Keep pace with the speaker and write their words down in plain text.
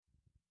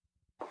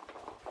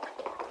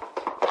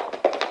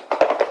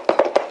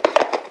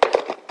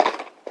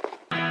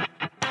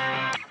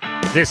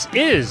This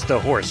is the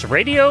Horse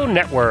Radio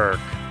Network.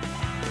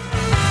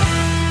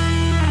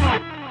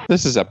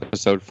 This is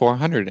episode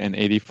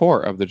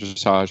 484 of the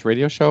Dressage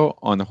Radio Show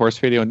on the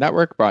Horse Radio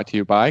Network, brought to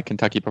you by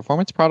Kentucky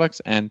Performance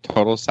Products and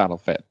Total Saddle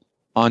Fit.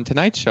 On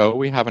tonight's show,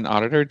 we have an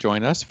auditor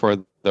join us for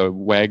the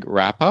WEG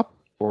wrap-up.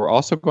 We're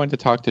also going to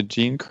talk to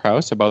Gene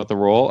Krause about the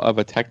role of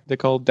a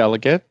technical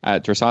delegate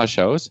at dressage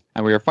shows.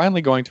 And we are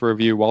finally going to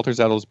review Walter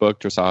Zettel's book,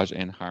 Dressage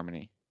in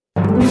Harmony.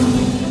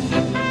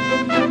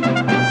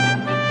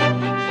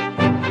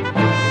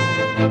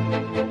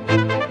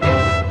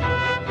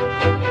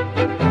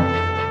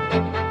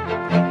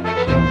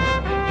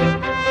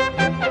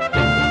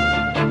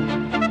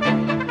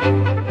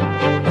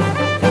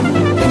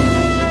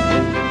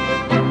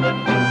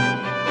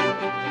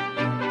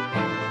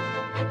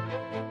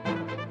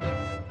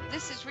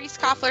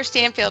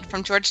 Stanfield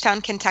from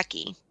Georgetown,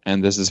 Kentucky.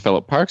 And this is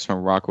Philip Parks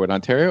from Rockwood,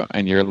 Ontario,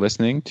 and you're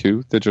listening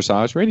to the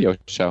Dressage Radio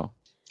Show.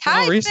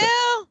 Hi,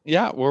 Phil.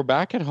 Yeah, we're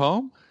back at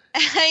home.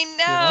 I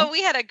know.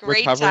 We had a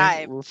great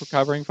time. We're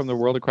recovering from the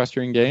World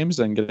Equestrian Games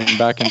and getting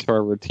back into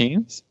our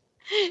routines.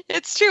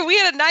 It's true. We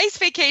had a nice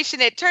vacation.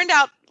 It turned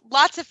out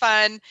lots of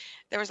fun.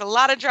 There was a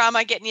lot of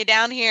drama getting you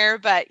down here,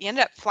 but you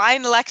ended up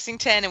flying to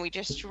Lexington, and we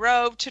just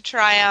drove to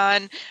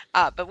Tryon.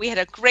 But we had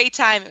a great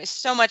time. It was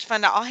so much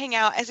fun to all hang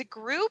out as a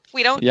group.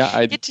 We don't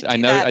get to do I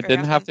know that I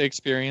didn't have to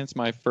experience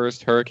my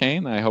first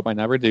hurricane. I hope I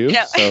never do.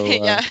 Yeah. So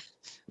yeah.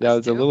 That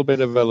was a little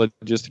bit of a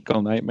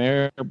logistical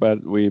nightmare,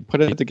 but we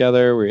put it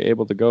together. We were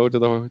able to go to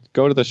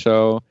the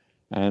show,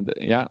 and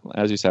yeah,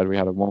 as you said, we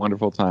had a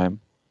wonderful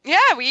time. Yeah,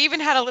 we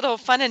even had a little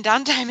fun and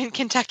downtime in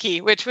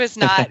Kentucky, which was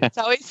not. It's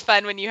always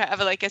fun when you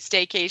have like a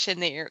staycation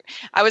that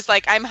I was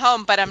like, I'm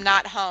home, but I'm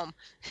not home.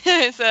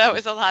 So that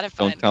was a lot of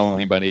fun. Don't tell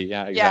anybody.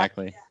 Yeah,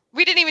 exactly. Yeah.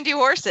 We didn't even do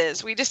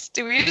horses. We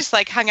just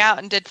like hung out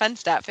and did fun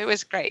stuff. It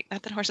was great.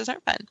 Not that horses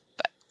aren't fun,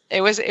 but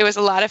it was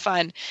a lot of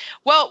fun.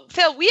 Well,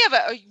 Phil, we have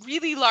a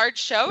really large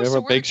show. We have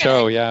a big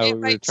show. Yeah,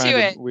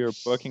 we were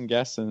booking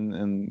guests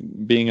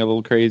and being a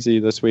little crazy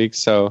this week.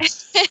 So,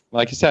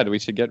 like you said, we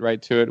should get right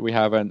to it. We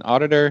have an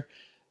auditor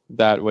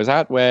that was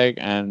at WEG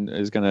and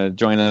is going to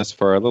join us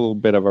for a little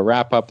bit of a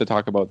wrap-up to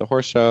talk about the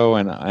horse show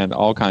and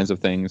all kinds of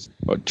things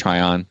about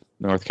Tryon,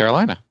 North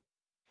Carolina.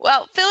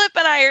 Well, Philip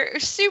and I are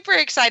super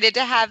excited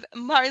to have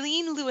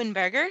Marlene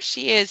Leuenberger.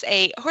 She is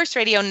a Horse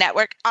Radio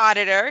Network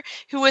auditor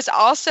who was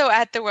also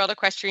at the World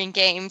Equestrian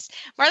Games.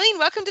 Marlene,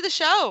 welcome to the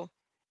show.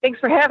 Thanks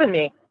for having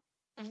me.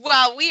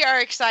 Well, we are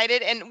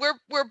excited, and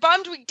we're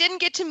bummed we didn't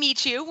get to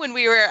meet you when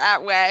we were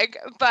at WEG,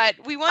 but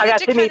we wanted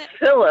to meet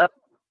Philip.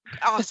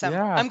 Awesome.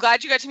 Yeah. I'm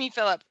glad you got to meet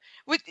Philip.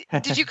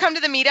 Did you come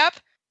to the meetup?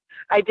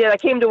 I did. I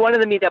came to one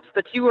of the meetups,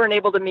 but you weren't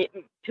able to make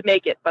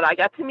it. But I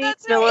got to meet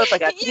Philip.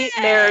 Right. I got to meet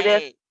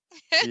Meredith.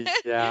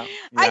 Yeah,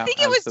 I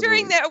think it was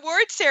during the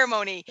award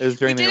ceremony. It was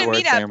during the award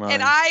ceremony.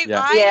 And I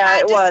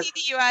had to see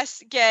the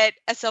U.S. get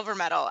a silver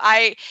medal.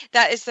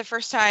 That is the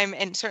first time,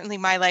 and certainly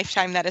my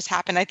lifetime, that has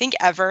happened, I think,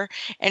 ever.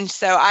 And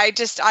so I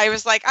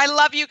was like, I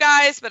love you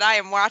guys, but I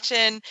am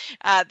watching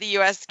the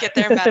U.S. get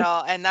their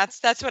medal. And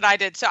that's what I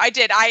did. So I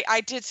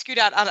did scoot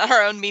out on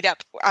our own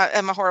meetup.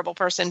 I'm a horrible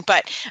person,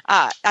 but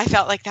I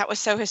felt like that was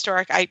so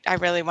historic. I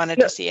really wanted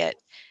to see it.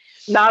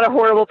 Not a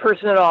horrible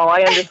person at all.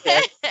 I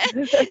understand.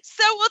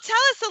 So, well, tell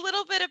us a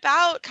little bit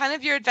about kind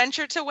of your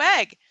adventure to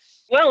WEG.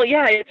 Well,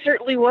 yeah, it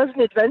certainly was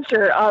an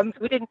adventure.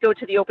 We didn't go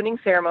to the opening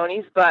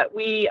ceremonies, but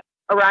we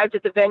arrived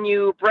at the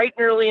venue bright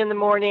and early in the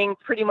morning,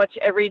 pretty much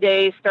every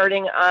day,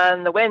 starting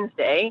on the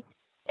Wednesday.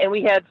 And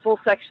we had full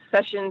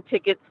session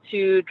tickets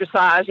to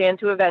dressage and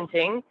to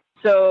eventing.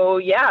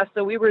 So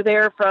we were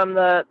there from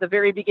the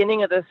very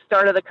beginning of the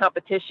start of the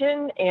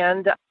competition,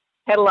 and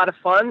had a lot of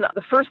fun.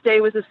 The first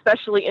day was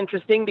especially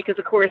interesting because,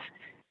 of course,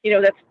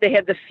 they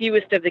had the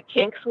fewest of the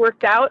kinks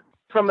worked out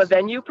from a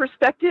venue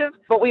perspective.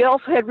 But we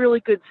also had really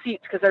good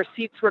seats because our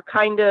seats were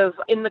kind of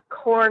in the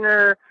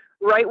corner,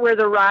 right where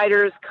the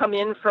riders come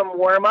in from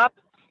warm up,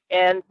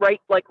 and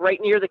right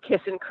near the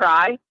kiss and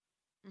cry.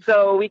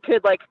 So we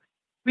could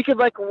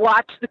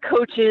watch the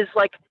coaches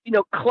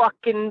cluck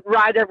and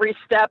ride every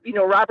step.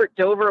 Robert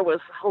Dover was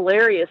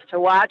hilarious to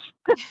watch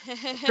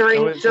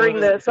during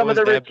some of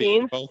the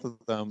routines. Both of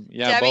them,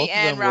 Debbie both of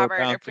them Robert were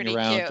are bouncing pretty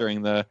around cute.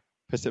 during the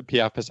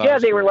Piaf Passage. Yeah,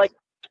 they were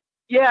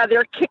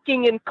they're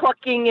kicking and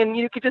clucking, and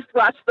you could just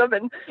watch them,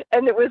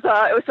 and it was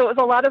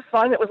a lot of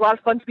fun. It was a lot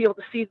of fun to be able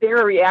to see their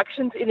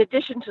reactions, in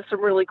addition to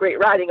some really great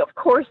riding. Of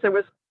course, there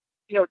was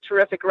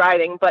terrific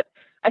riding, but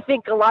I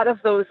think a lot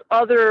of those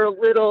other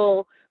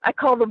little, I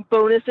call them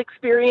bonus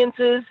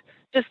experiences,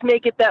 just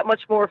make it that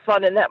much more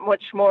fun and that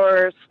much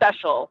more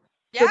special.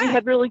 Yeah. So we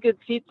had really good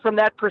seats from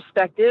that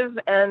perspective.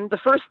 And the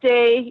first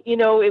day,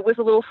 it was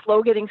a little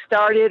slow getting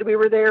started. We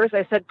were there, as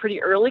I said,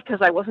 pretty early because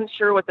I wasn't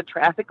sure what the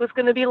traffic was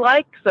going to be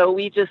like. So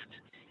we just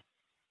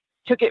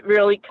took it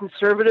really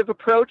conservative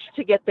approach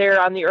to get there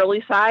on the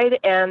early side.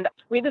 And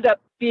we ended up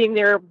being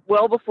there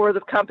well before the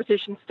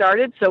competition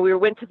started. So we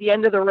went to the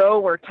end of the row.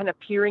 We're kind of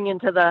peering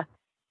into the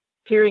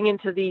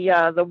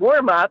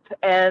warm up,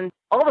 and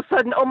all of a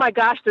sudden, oh my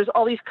gosh, there's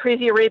all these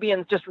crazy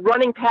Arabians just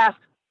running past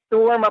the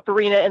warm up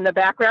arena in the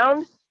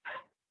background.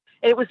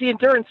 And it was the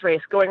endurance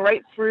race going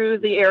right through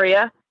the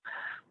area.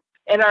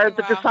 And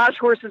the dressage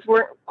horses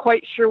weren't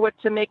quite sure what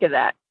to make of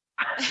that.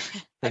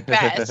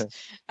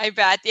 I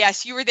bet.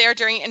 Yes, you were there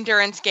during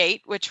Endurance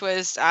Gate, which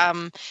was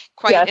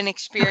quite an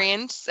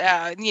experience.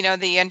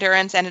 The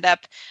Endurance ended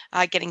up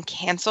getting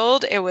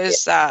canceled. It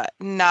was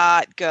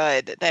not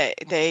good.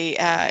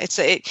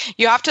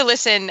 You have to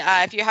listen.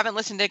 If you haven't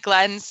listened to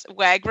Glenn's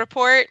WEG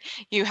report,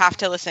 you have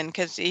to listen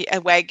because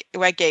WEG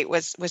Gate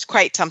was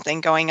quite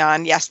something going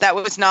on. Yes, that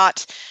was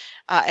not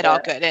at all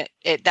good.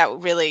 That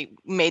really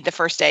made the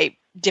first day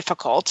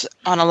difficult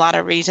on a lot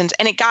of reasons,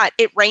 and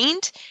it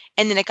rained,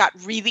 and then it got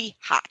really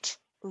hot,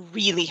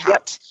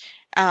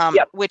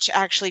 which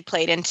actually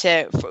played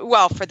into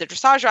for the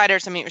dressage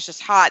riders. I mean, it was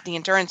just hot. The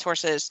endurance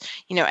horses,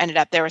 ended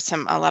up there was a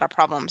lot of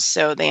problems,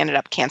 so they ended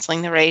up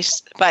canceling the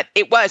race. But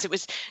it was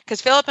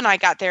because Philip and I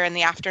got there in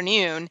the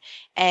afternoon,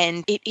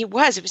 and it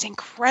was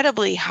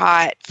incredibly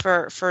hot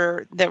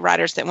for the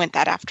riders that went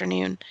that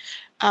afternoon.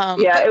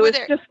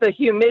 Just the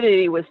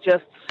humidity was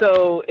just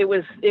so it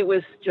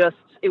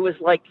was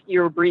like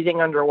you were breathing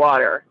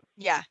underwater.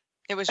 Yeah,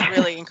 it was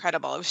really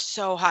incredible. It was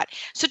so hot.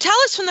 So tell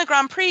us from the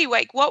Grand Prix,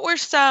 like, what were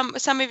some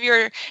of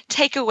your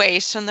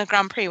takeaways from the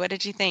Grand Prix? What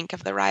did you think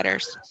of the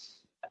riders?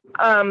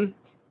 I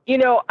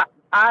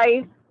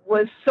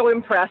was so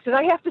impressed, and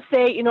I have to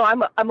say,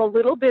 I'm a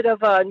little bit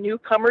of a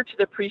newcomer to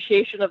the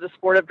appreciation of the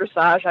sport of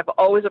dressage. I've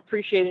always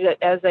appreciated it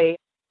as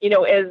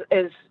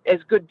as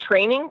good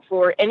training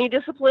for any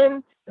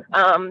discipline.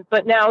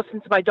 But now,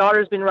 since my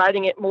daughter's been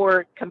riding it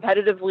more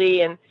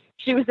competitively, and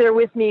she was there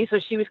with me, so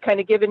she was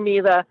kind of giving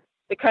me the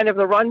kind of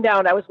the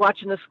rundown. I was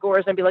watching the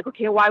scores and I'd be like,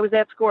 okay, why was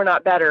that score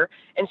not better?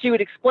 And she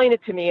would explain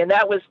it to me, and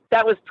that was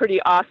pretty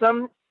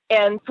awesome.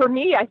 And for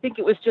me, I think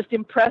it was just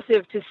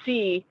impressive to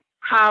see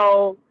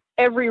how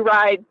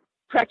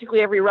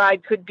practically every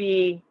ride could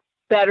be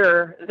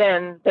better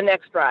than the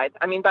next ride.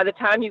 I mean, by the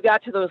time you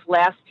got to those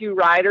last few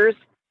riders,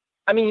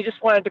 I mean, you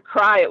just wanted to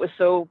cry. It was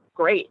so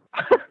great.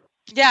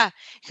 Yeah,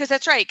 because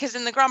that's right. Because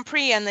in the Grand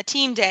Prix and the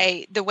team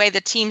day, the way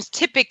the teams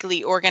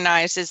typically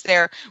organize is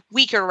their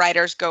weaker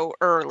riders go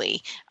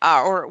early,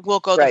 or will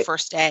go the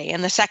first day,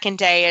 and the second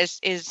day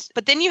is.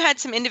 But then you had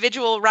some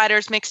individual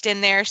riders mixed in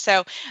there,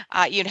 so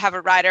you'd have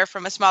a rider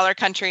from a smaller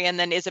country, and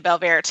then Isabelle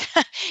Vert.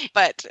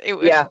 But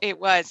it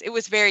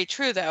was very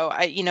true though.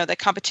 The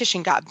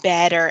competition got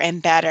better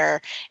and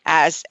better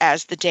as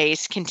the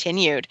days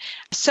continued.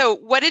 So,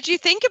 what did you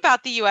think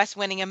about the U.S.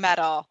 winning a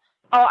medal?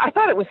 Oh, I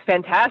thought it was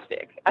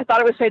fantastic.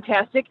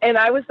 And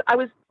I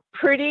was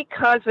pretty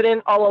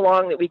confident all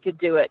along that we could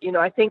do it.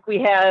 I think we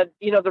had,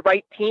 the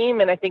right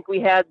team, and I think we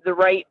had the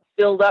right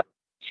build up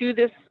to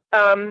this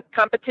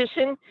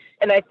competition.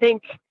 And I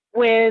think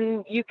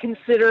when you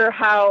consider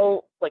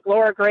how, like,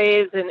 Laura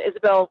Graves and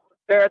Isabelle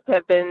Vert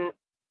have been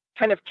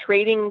kind of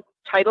trading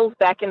titles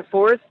back and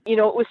forth, it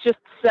was just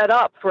set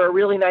up for a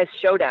really nice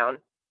showdown.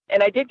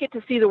 And I did get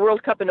to see the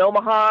World Cup in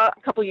Omaha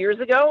a couple years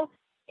ago.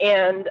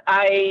 And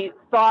I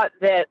thought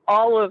that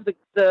all of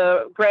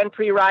the Grand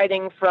Prix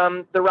riding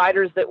from the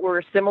riders that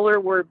were similar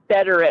were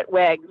better at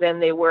WEG than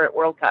they were at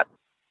World Cup.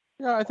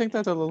 Yeah, I think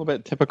that's a little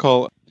bit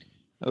typical.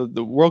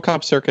 The World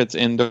Cup circuit's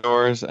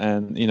indoors,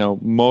 and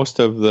most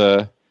of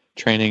the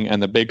training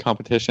and the big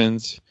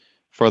competitions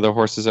for the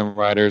horses and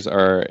riders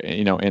are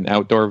in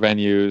outdoor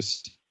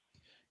venues.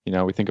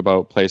 We think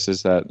about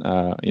places that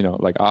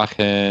like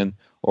Aachen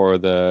or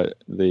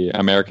the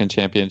American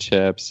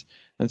Championships.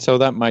 And so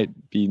that might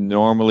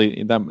normally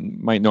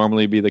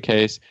be the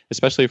case,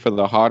 especially for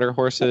the hotter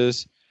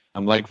horses,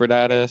 like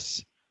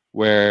Dressage,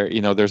 where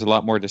there's a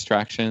lot more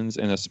distractions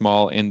in a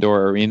small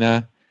indoor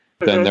arena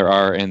than there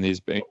are in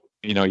these big.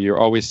 You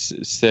always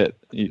sit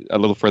a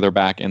little further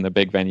back in the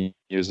big venues.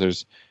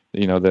 There's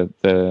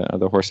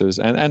the horses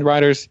and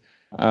riders.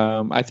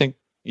 I think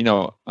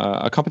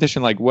a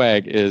competition like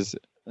WEG is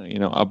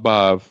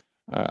above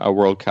a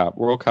World Cup.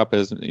 World Cup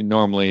is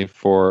normally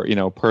for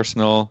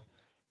personal.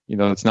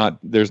 It's not.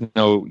 There's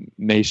no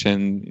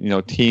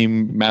nation,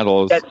 team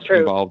medals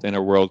involved in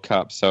a World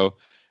Cup. So,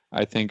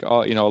 I think a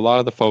lot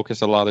of the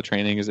focus, a lot of the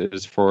training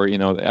is for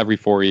every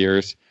 4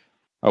 years,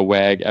 a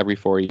WEG every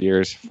 4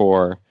 years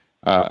for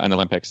an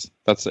Olympics.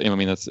 It's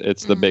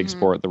the big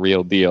sport, the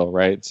real deal,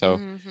 right? So,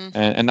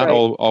 and not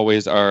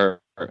always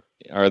are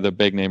the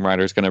big name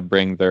riders going to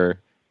bring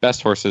their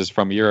best horses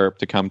from Europe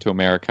to come to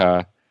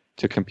America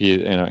to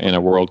compete in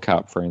a World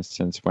Cup, for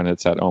instance, when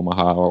it's at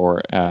Omaha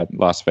or at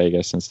Las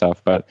Vegas and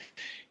stuff. But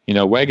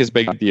WEG is a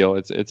big deal.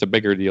 It's a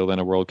bigger deal than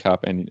a World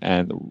Cup,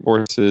 and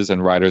horses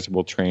and riders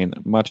will train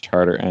much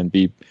harder and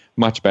be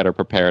much better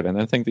prepared.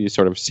 And I think that you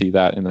sort of see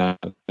that in that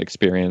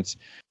experience.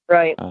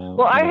 Right.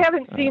 Well, I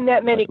haven't seen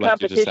that many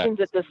competitions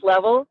at this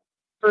level,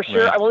 for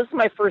sure. Right. Well, this is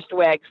my first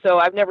WEG, so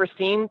I've never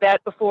seen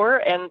that before.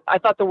 And I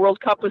thought the World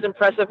Cup was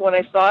impressive when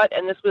I saw it,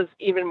 and this was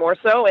even more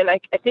so. And I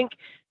think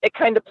it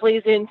kind of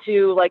plays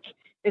into, like,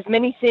 as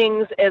many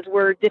things as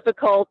were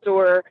difficult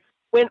or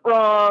went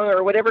wrong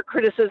or whatever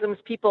criticisms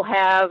people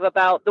have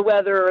about the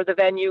weather or the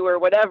venue or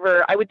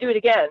whatever, I would do it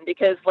again,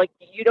 because, like,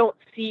 you don't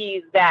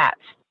see that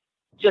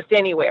just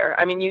anywhere.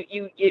 I mean,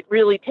 it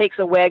really takes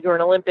a WEG or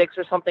an Olympics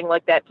or something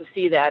like that to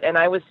see that. And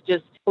I was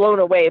just blown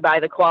away by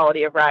the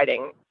quality of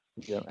riding.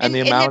 Yeah. And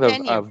the amount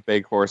of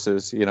big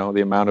horses,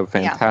 the amount of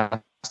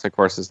fantastic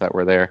horses that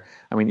were there.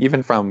 I mean,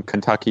 even from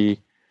Kentucky,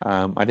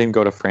 I didn't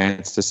go to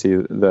France to see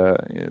that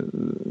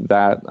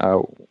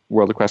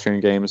World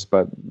Equestrian Games,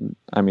 but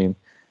I mean,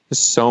 there's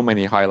so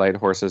many highlight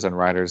horses and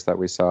riders that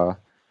we saw.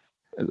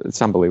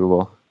 It's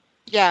unbelievable.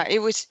 Yeah, it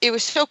was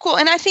so cool.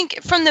 And I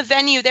think from the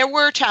venue, there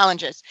were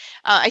challenges.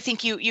 I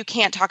think you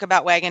can't talk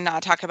about WEG and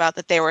not talk about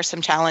that there were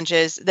some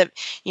challenges that,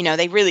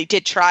 they really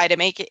did try to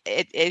make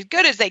it as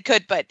good as they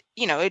could, but,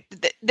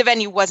 the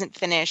venue wasn't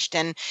finished.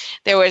 And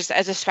there was,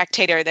 as a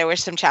spectator, there were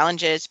some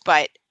challenges,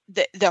 but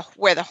the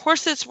where the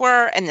horses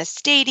were and the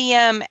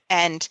stadium,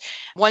 and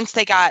once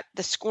they got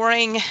the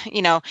scoring,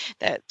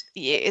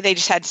 they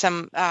just had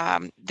some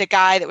the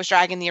guy that was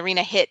dragging the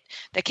arena hit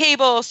the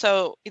cable,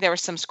 so there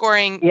was some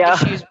scoring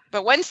issues.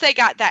 But once they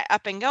got that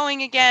up and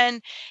going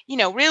again,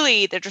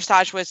 really the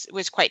dressage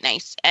was quite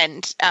nice,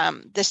 and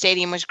the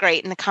stadium was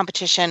great, and the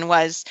competition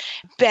was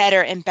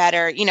better and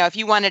better. If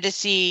you wanted to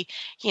see,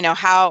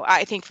 how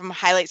I think from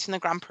highlights from the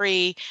Grand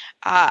Prix,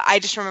 I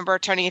just remember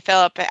turning to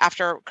Philip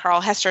after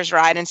Carl Hester's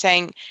ride and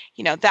saying,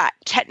 that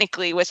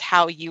technically was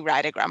how you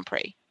ride a Grand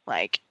Prix.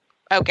 Like,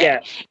 okay.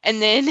 Yeah.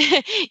 And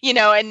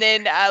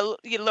then,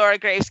 Laura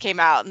Graves came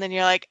out, and then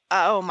you're like,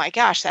 oh my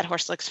gosh, that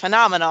horse looks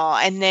phenomenal.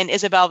 And then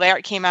Isabelle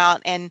Vert came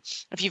out. And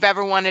if you've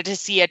ever wanted to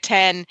see a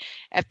 10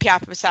 at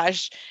Piaffe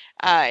Passage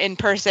in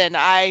person,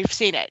 I've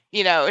seen it.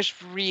 It was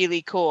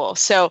really cool.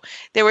 So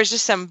there was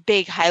just some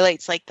big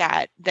highlights like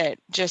that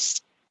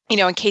just,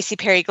 and Casey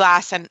Perry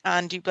Glass on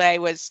Dublé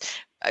was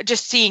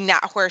just seeing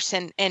that horse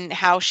and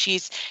how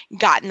she's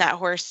gotten that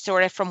horse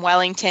sort of from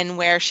Wellington,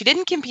 where she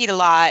didn't compete a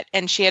lot,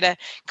 and she had a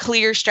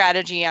clear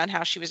strategy on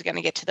how she was going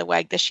to get to the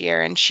WEG this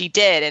year, and she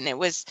did, and it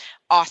was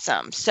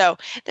awesome. So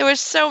there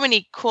was so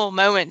many cool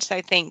moments,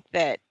 I think,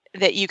 that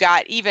you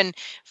got, even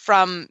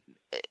from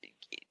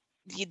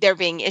there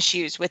being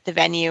issues with the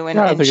venue and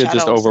I think it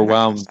just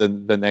overwhelmed the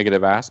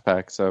negative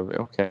aspects of,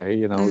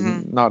 okay,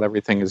 not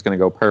everything is going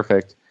to go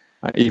perfect.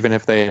 Even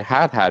if they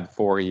had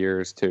 4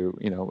 years to,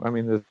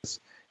 it's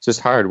just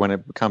hard when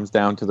it comes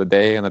down to the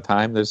day and the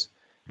time. There's,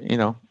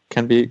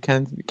 can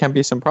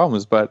be some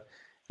problems, but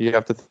you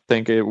have to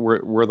think,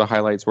 were the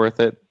highlights worth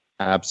it?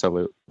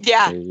 Absolutely.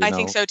 Yeah, I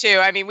think so too.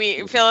 I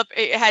mean, Philip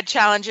had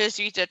challenges.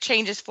 You had to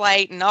change his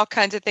flight and all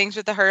kinds of things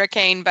with the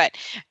hurricane, but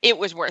it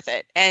was worth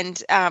it.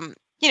 And,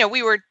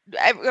 we were,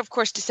 of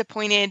course,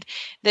 disappointed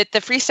that the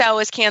freestyle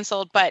was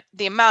canceled, but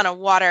the amount of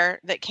water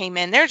that came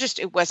in there,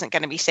 it wasn't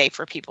going to be safe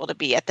for people to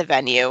be at the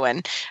venue, and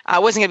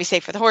it wasn't going to be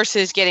safe for the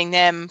horses, getting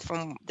them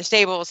from the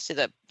stables to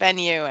the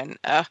venue. And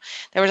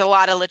there was a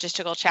lot of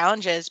logistical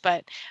challenges,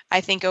 but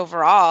I think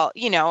overall,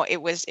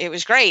 it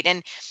was great.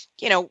 And,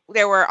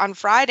 there were on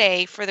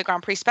Friday for the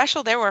Grand Prix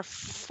special, there were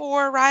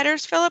 4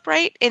 riders, Philip,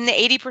 right? In the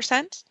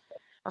 80%?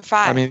 Or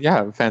 5. I mean,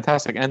 yeah,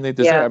 fantastic, and they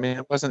deserve. Yeah. I mean,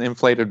 it wasn't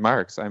inflated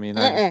marks. I mean,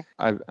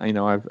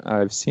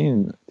 I've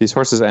seen these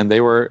horses, and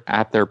they were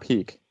at their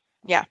peak.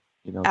 Yeah,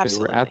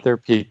 absolutely. They were at their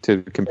peak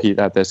to compete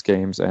at this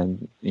games,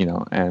 and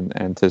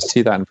and to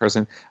see that in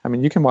person. I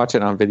mean, you can watch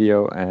it on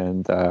video,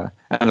 and a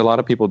lot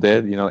of people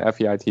did.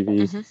 FEI TV,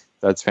 mm-hmm.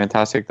 That's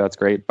fantastic. That's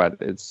great, but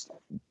it's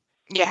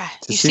you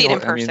see it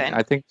in person. I mean,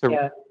 I think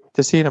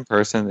to see it in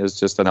person is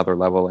just another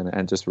level,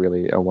 and just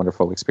really a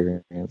wonderful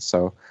experience.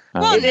 So,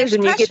 it is,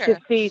 and you get to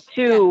see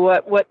too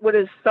what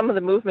is some of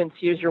the movements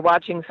used. You're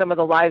watching some of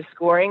the live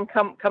scoring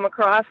come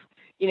across.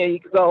 You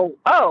could go,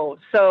 oh,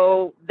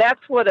 so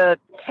that's what a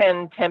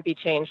 10 tempi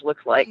change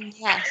looks like.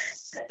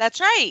 Yes,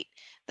 that's right.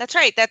 That's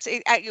right.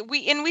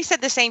 We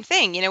said the same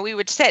thing. We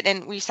would sit,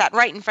 and we sat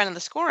right in front of the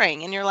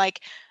scoring, and you're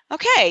like,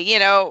 okay,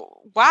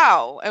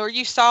 wow. Or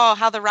you saw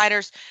how the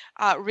riders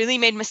really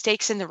made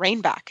mistakes in the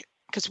rainback.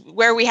 Because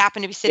where we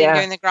happened to be sitting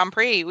during the Grand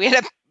Prix, we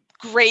had a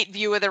great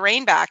view of the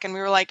rainback, and we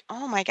were like,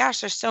 "Oh my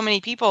gosh, there's so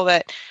many people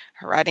that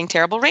are riding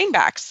terrible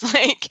rainbacks."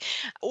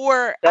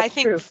 I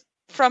think true.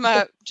 From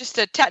just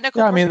a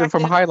technical. Yeah, I mean,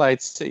 from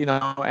highlights,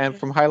 and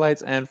from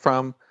highlights, and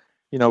from,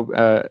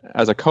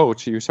 as a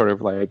coach, you sort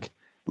of like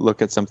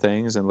look at some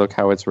things and look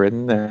how it's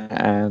written,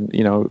 and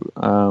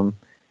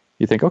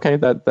you think, okay,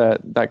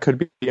 that could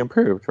be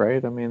improved,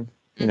 right? I mean.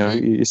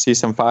 You see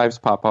some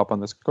 5s pop up on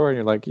the score, and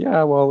you're like,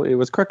 yeah, well, it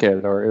was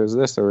crooked, or it was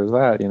this, or it was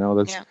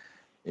that.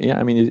 Yeah.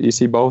 I mean, you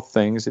see both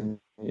things, and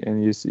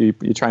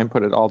you try and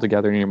put it all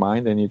together in your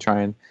mind, and you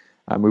try and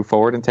move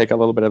forward and take a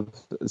little bit of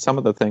some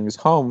of the things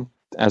home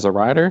as a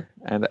rider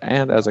and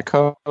as a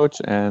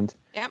coach, and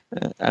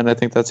I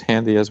think that's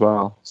handy as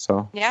well.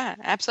 So yeah,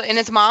 absolutely. And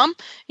as a mom,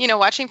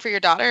 watching for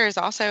your daughter is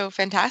also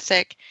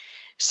fantastic.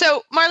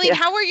 So Marlene,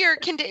 how were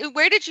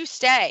where did you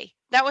stay?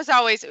 That was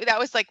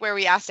like where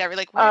we asked everyone,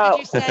 like, where did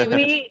you stay? What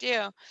did you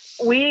do?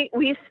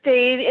 We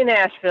stayed in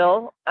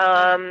Asheville,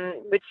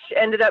 which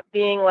ended up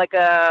being like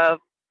a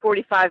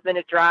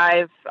 45-minute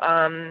drive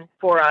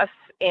for us,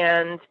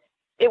 and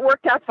it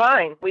worked out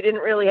fine. We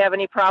didn't really have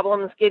any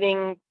problems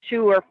getting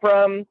to or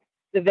from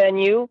the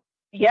venue.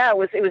 Yeah, it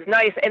was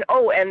nice. And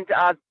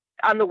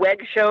On the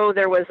WEG show,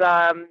 there was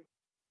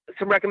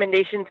some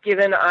recommendations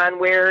given on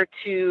where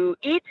to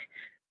eat.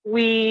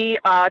 We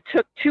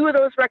took 2 of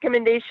those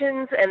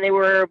recommendations, and they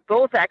were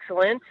both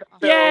excellent.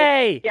 So,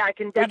 Yay! Yeah, I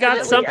can We definitely.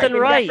 got something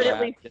right.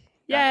 Definitely,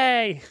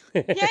 Yay!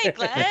 Yay,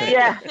 Glenn!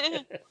 Yeah.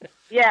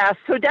 Yeah,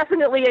 so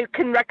definitely I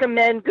can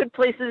recommend good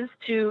places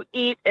to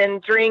eat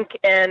and drink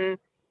and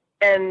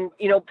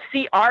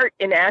see art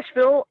in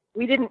Asheville.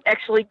 We didn't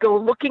actually go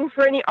looking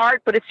for any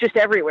art, but it's just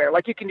everywhere.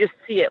 Like you can just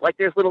see it. Like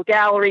there's little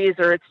galleries,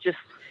 or it's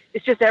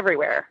just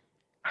everywhere.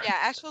 Yeah,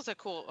 Asheville's a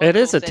cool. It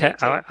is cool a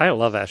town. I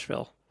love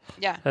Asheville.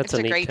 Yeah, That's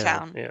it's a great neat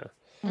town. town.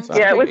 Yeah. So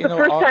Yeah, it was the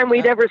first time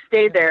we'd ever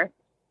stayed there.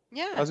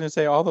 Yeah. I was going to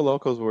say all the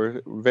locals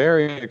were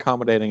very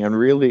accommodating and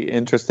really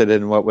interested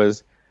in what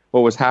was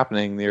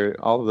happening near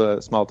all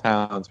the small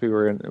towns. We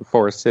were in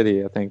Forest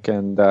City, I think,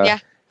 and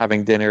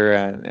having dinner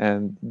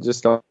and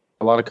just a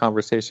lot of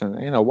conversation.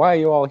 Why are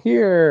you all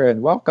here?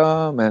 And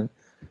welcome. And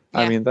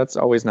I mean, that's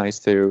always nice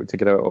to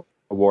get a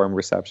warm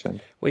reception.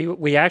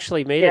 We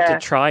actually made it to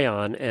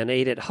Tryon and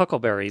ate at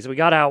Huckleberry's. We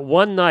got out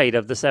one night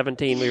of the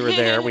 17 we were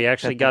there. We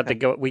actually got to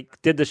go. We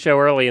did the show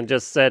early and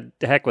just said,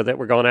 "To heck with it,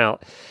 we're going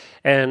out."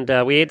 And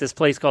we ate this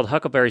place called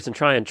Huckleberry's in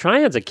Tryon.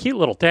 Tryon's a cute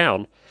little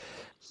town.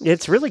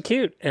 It's really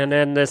cute. And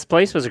then this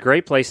place was a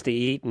great place to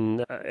eat.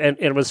 And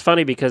it was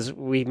funny because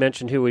we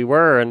mentioned who we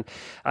were. And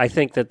I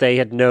think that they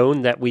had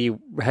known that we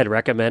had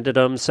recommended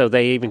them. So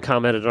they even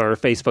commented on our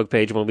Facebook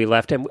page when we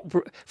left. And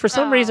for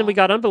some reason, we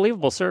got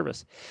unbelievable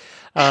service.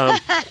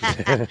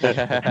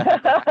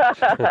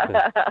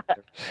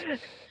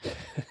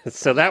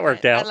 So that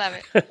worked out. I love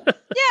it.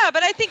 Yeah,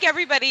 but I think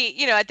everybody,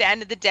 at the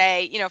end of the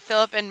day,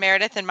 Philip and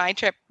Meredith and my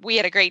trip, we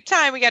had a great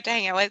time. We got to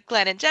hang out with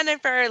Glenn and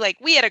Jennifer. Like,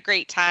 we had a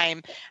great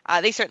time.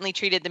 They certainly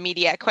treated the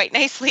media quite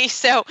nicely,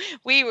 so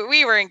we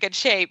were in good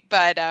shape.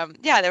 But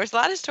there was a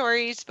lot of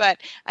stories. But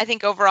I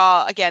think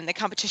overall, again, the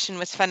competition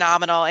was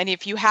phenomenal. And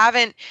if you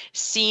haven't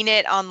seen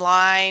it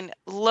online,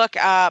 look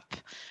up,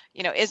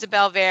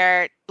 Isabel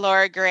Vert,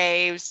 Laura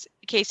Graves,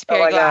 Casey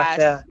Perry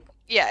Glass.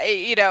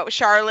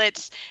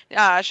 Charlotte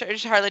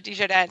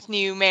Desjardins'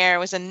 new mayor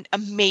was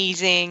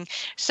amazing.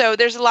 So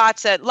there's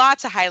lots of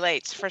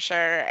highlights for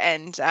sure,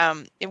 and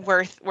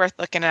worth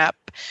looking up.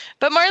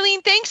 But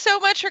Marlene, thanks so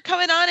much for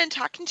coming on and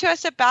talking to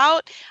us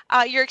about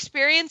your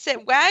experience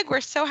at WEG.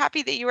 We're so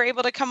happy that you were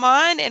able to come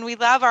on, and we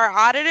love our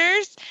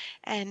auditors,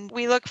 and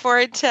we look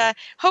forward to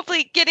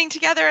hopefully getting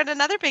together at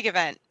another big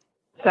event.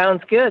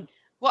 Sounds good.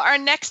 Well, our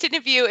next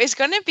interview is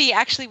going to be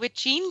actually with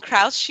Jean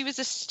Krause. She was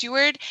a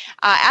steward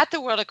at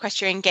the World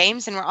Equestrian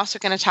Games, and we're also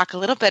going to talk a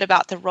little bit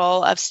about the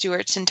role of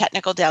stewards and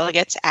technical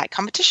delegates at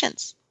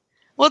competitions.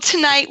 Well,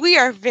 tonight we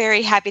are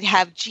very happy to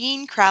have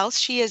Jean Krause.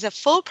 She is a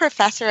full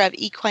professor of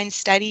equine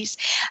studies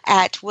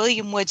at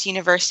William Woods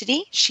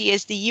University. She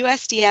is the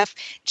USDF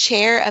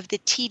chair of the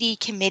TD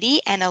committee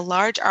and a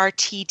large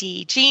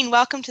RTD. Jean,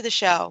 welcome to the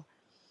show.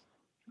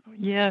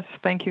 Yes,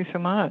 thank you so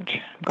much.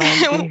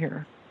 Glad to be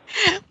here.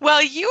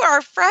 Well, you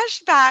are fresh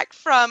back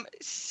from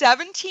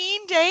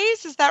 17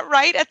 days, is that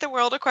right, at the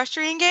World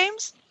Equestrian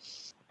Games?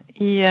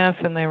 Yes,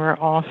 and they were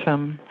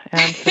awesome,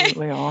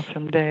 absolutely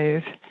awesome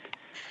days.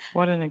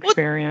 What an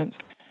experience.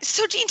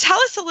 So, Jean, tell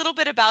us a little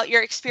bit about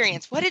your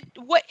experience. What did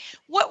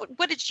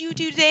you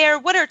do there?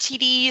 What are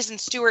TDs and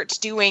stewards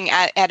doing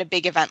at a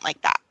big event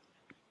like that?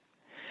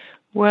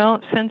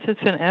 Well, since it's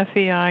an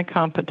FEI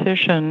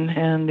competition,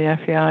 and the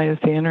FEI is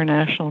the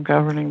international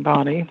governing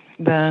body,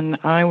 then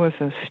I was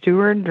a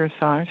steward,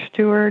 dressage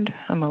steward.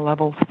 I'm a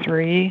level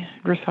 3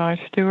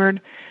 dressage steward,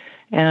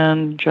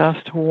 and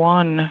just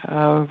one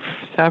of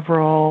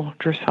several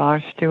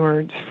dressage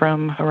stewards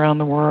from around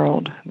the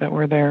world that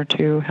were there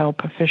to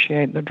help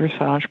officiate the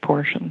dressage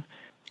portion.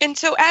 And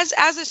so as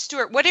a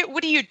steward, what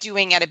are you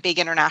doing at a big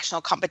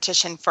international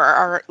competition for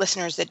our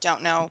listeners that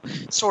don't know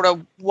sort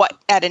of what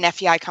at an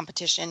FEI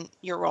competition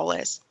your role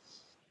is?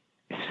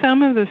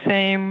 Some of the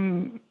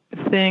same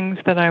things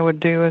that I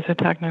would do as a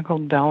technical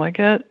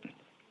delegate.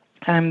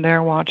 I'm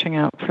there watching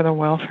out for the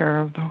welfare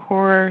of the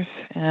horse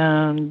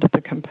and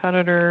the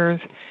competitors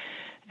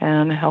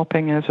and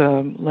helping as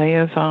a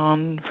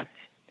liaison,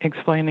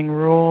 explaining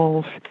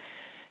rules,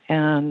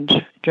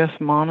 and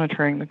just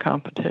monitoring the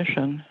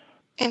competition.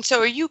 And so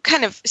are you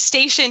kind of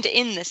stationed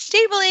in the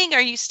stabling? Where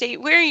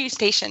are you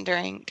stationed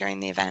during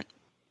the event?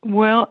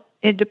 Well,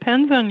 it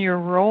depends on your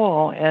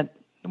role. At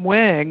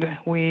WEG,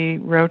 we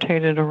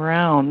rotated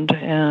around,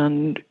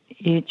 and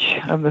each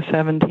of the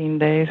 17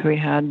 days we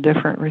had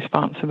different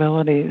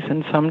responsibilities.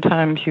 And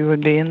sometimes you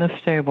would be in the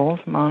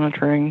stables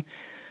monitoring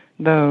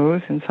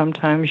those, and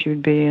sometimes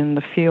you'd be in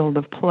the field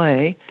of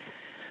play,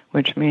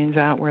 which means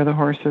out where the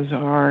horses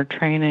are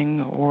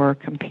training or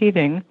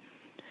competing.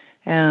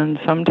 And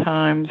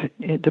sometimes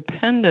it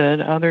depended.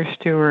 Other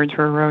stewards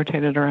were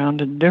rotated around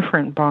to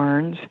different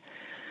barns,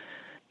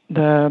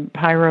 the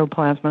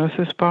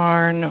pyroplasmosis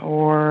barn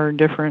or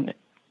different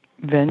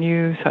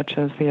venues such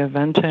as the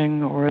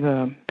eventing or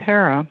the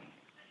para.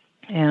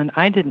 And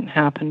I didn't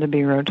happen to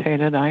be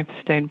rotated. I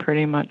stayed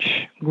pretty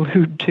much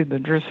glued to the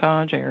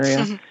dressage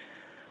area.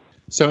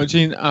 So,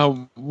 Jean,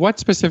 what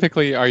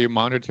specifically are you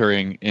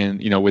monitoring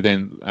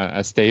within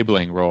a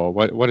stabling role?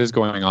 What is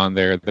going on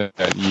there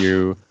that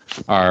you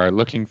are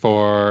looking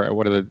for?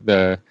 What are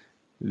the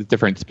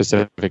different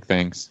specific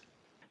things?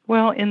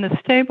 Well, in the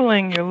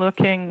stabling, you're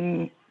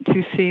looking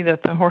to see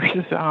that the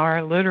horses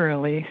are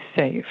literally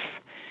safe,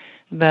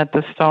 that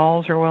the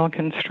stalls are well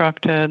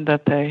constructed,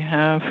 that they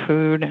have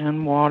food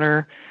and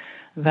water,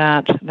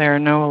 that there are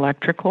no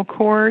electrical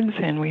cords,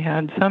 and we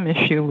had some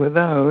issue with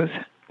those,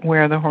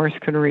 where the horse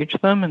could reach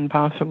them and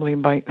possibly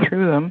bite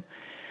through them,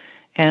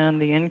 and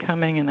the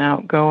incoming and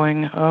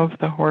outgoing of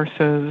the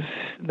horses,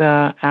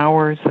 the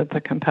hours that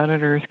the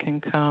competitors can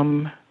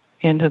come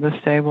into the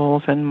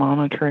stables and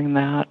monitoring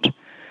that.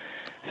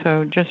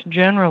 So just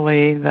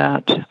generally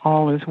that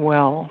all is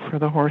well for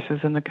the horses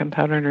and the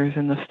competitors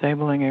in the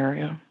stabling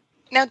area.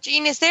 Now,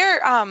 Jean, is there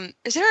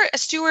a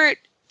steward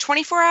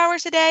 24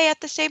 hours a day at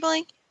the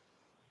stabling?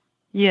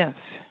 Yes,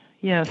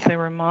 they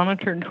were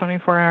monitored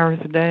 24 hours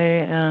a day,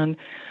 and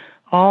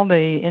all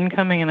the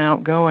incoming and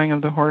outgoing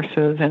of the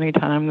horses,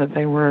 anytime that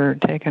they were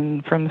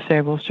taken from the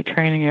stables to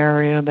training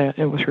area, that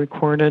it was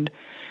recorded,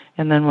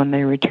 and then when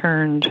they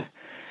returned,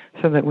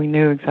 so that we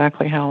knew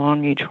exactly how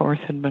long each horse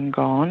had been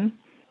gone.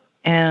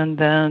 And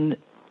then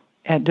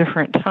at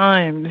different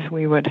times,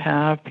 we would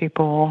have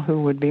people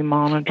who would be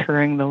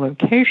monitoring the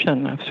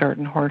location of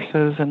certain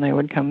horses, and they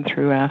would come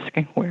through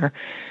asking where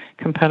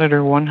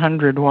competitor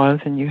 100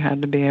 was, and you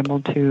had to be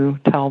able to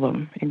tell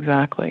them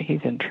exactly. He's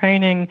in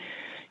training,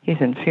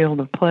 he's in field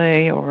of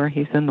play, or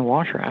he's in the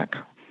wash rack.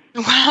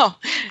 Wow,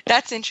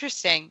 that's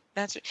interesting.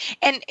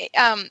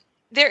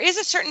 There is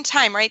a certain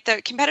time, right?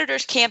 The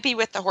competitors can't be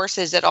with the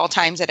horses at all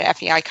times at a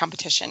FEI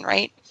competition,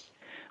 right?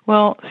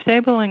 Well,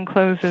 stabling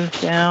closes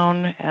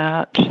down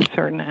at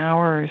certain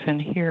hours, and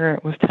here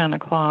it was 10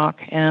 o'clock,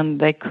 and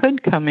they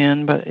could come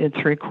in, but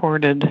it's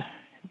recorded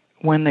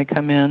when they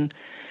come in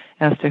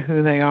as to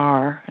who they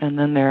are, and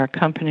then they're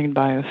accompanied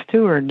by a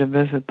steward to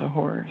visit the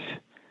horse.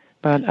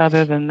 But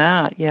other than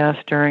that, yes,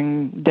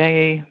 during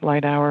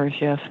daylight hours,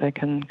 yes, they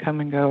can come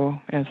and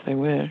go as they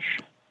wish.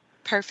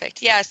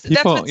 Perfect. Yes.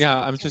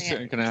 I'm just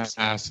going to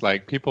ask,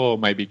 people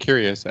might be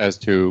curious as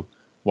to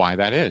why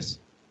that is.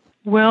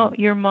 Well,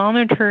 you're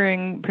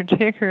monitoring,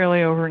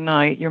 particularly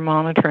overnight, you're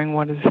monitoring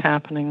what is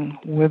happening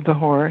with the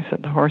horse,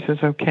 that the horse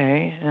is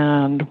okay,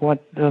 and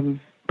what the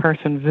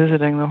person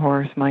visiting the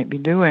horse might be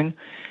doing.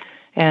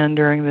 And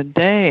during the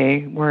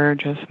day, we're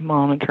just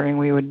monitoring.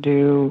 We would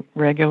do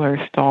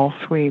regular stall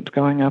sweeps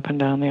going up and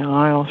down the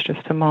aisles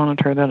just to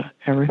monitor that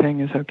everything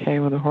is okay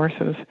with the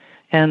horses.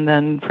 And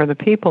then for the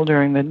people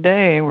during the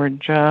day, we're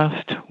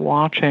just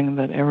watching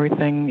that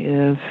everything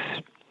is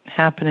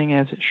happening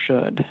as it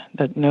should,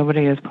 that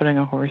nobody is putting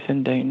a horse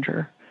in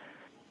danger.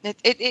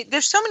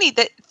 There's so many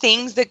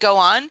things that go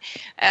on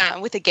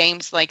with the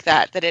games like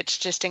that it's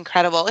just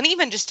incredible. And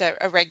even just a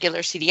regular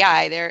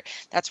CDI,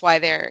 that's why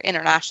they're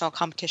international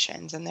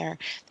competitions, and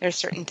there's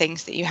certain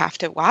things that you have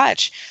to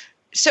watch.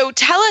 So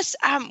tell us,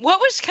 what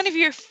was kind of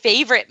your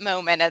favorite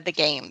moment of the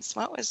games?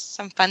 What was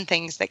some fun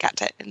things that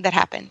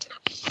happened?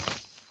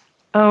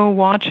 Oh,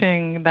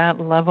 watching that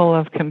level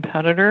of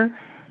competitor,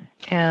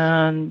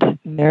 and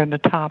they're the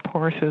top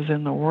horses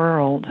in the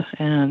world,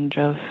 and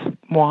just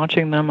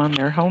watching them on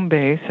their home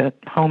base at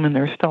home in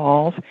their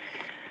stalls,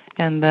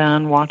 and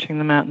then watching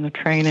them out in the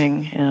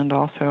training, and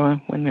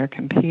also when they're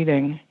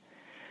competing.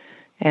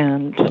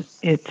 And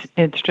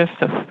it's just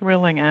a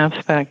thrilling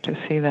aspect to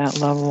see that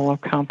level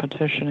of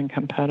competition and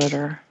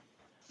competitor.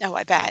 Oh,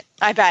 I bet.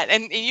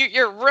 And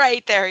you're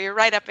right there. You're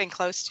right up and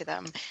close to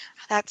them.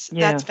 That's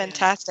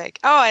fantastic.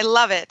 Oh, I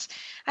love it.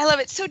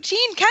 So,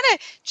 Jean, kind of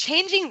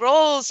changing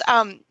roles,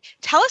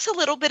 tell us a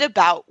little bit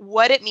about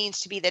what it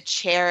means to be the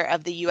chair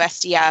of the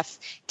USDF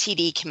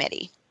TD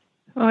committee.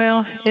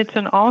 Well, it's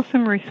an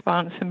awesome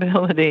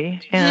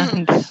responsibility,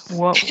 and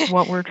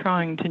what we're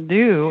trying to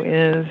do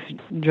is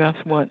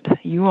just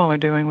what you all are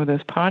doing with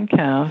this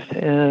podcast,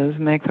 is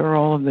make the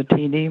role of the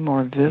TD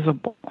more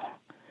visible,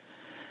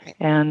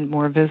 and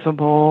more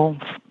visible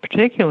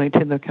particularly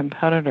to the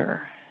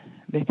competitor,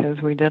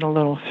 because we did a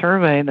little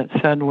survey that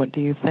said, what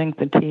do you think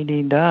the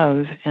TD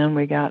does? And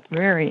we got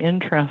very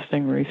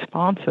interesting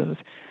responses,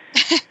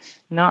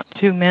 not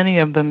too many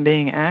of them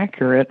being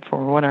accurate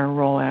for what our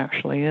role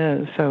actually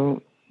is.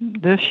 So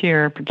this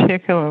year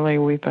particularly,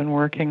 we've been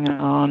working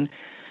on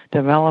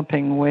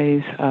developing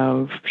ways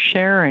of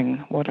sharing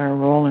what our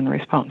role and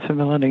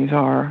responsibilities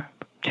are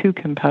to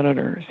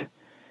competitors,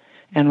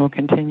 and we'll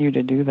continue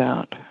to do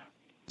that.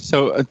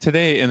 So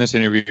today in this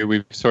interview,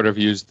 we've sort of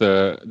used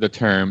the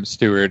term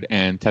steward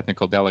and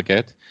technical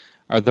delegate.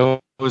 Are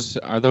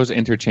those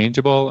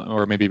interchangeable,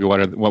 or maybe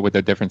what would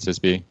the differences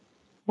be?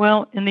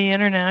 Well, in the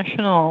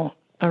international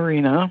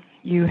arena,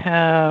 you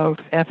have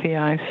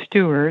FEI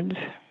stewards,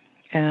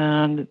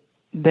 and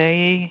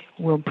they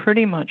will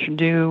pretty much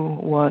do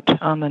what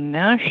on the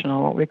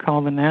national, what we call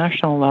the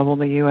national level,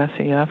 the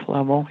USEF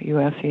level,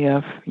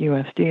 USEF,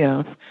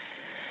 USDF,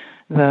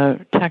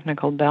 the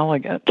technical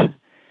delegate.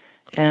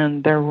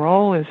 And their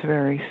role is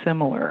very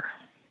similar.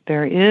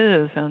 there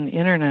is an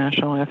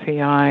international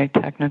FEI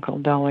technical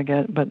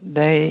delegate, but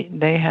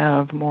they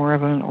have more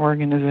of an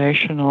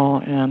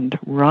organizational and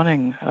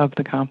running of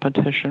the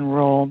competition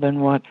role than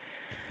what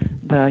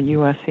the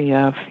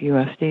USEF,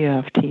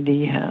 USDF,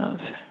 TD has.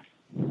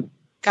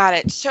 Got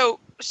it. So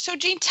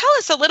Jean, tell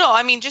us a little,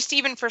 I mean, just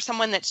even for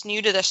someone that's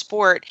new to the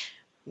sport,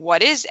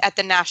 what is at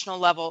the national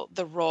level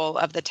the role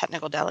of the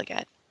technical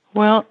delegate?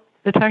 Well,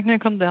 the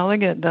technical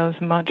delegate does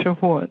much of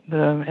what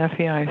the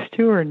FEI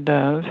steward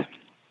does.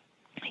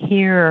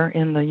 Here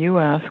in the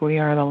U.S., we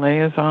are the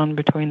liaison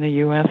between the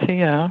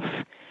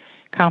USEF,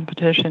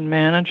 competition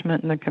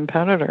management, and the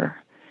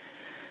competitor.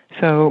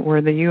 So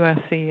we're the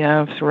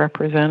USEF's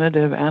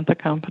representative at the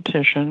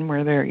competition.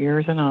 We're their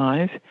ears and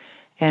eyes.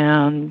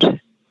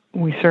 And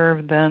we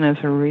serve then as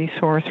a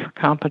resource for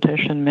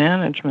competition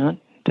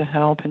management to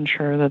help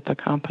ensure that the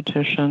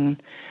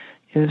competition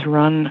is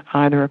run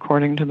either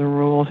according to the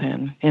rules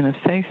and in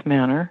a safe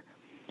manner.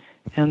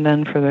 And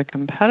then for the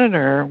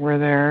competitor, we're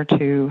there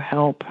to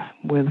help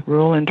with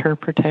rule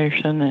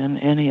interpretation and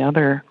any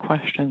other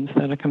questions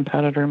that a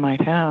competitor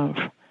might have.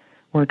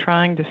 We're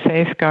trying to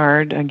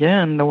safeguard,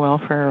 again, the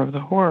welfare of the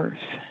horse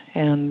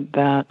and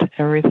that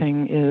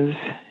everything is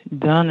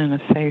done in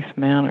a safe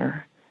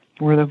manner.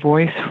 We're the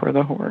voice for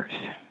the horse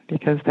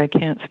because they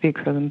can't speak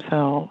for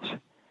themselves.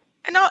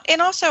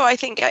 And also, I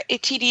think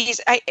TDs.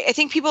 I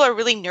think people are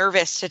really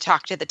nervous to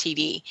talk to the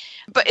TD,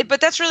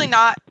 but that's really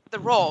not the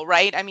role,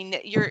 right? I mean,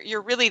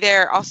 you're really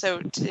there also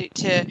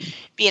to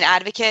be an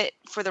advocate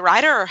for the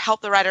rider or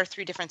help the rider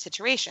through different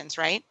situations,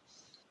 right?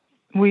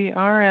 We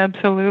are,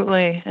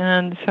 absolutely.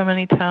 And so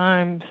many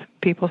times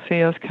people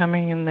see us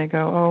coming and they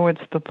go, "Oh,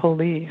 it's the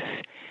police,"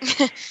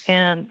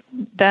 and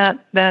that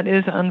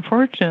is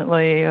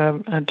unfortunately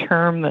a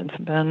term that's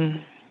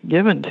been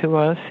given to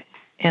us.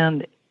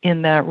 And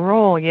in that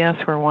role, yes,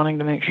 we're wanting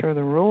to make sure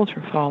the rules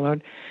are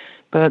followed,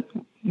 but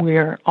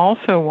we're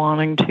also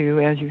wanting to,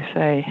 as you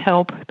say,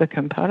 help the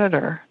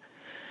competitor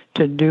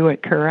to do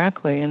it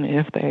correctly. And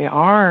if they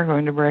are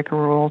going to break a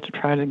rule, to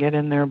try to get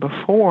in there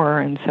before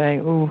and say,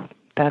 "Ooh,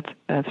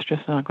 that's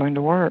just not going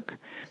to work."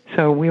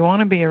 So we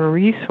want to be a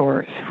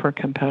resource for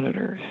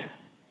competitors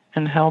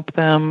and help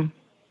them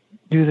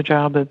do the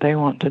job that they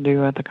want to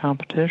do at the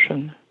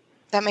competition.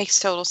 That makes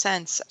total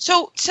sense.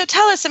 So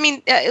tell us, I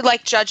mean,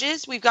 like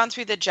judges, we've gone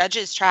through the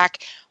judges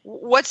track.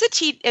 What's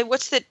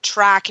the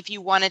track if you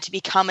wanted to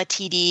become a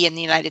TD in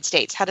the United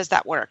States? How does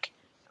that work?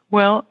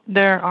 Well,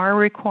 there are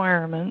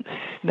requirements.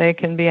 They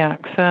can be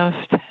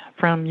accessed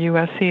from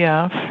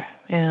USEF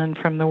and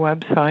from the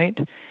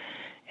website.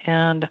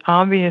 And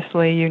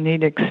obviously you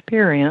need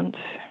experience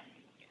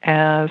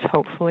as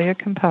hopefully a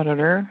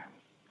competitor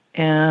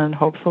and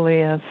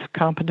hopefully as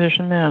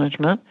competition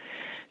management,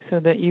 so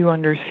that you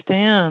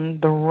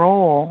understand the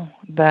role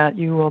that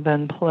you will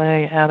then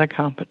play at a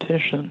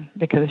competition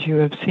because you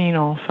have seen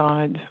all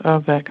sides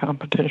of that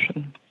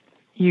competition.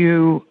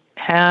 You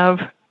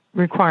have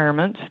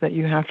requirements that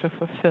you have to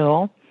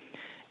fulfill,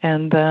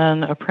 and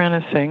then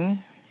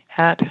apprenticing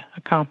at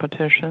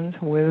competitions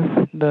with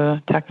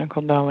the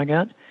technical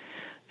delegate.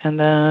 And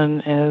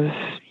then as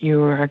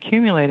you are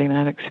accumulating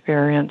that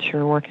experience,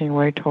 you're working your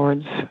way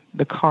towards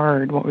the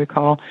card, what we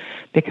call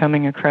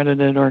becoming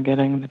accredited or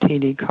getting the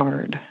TD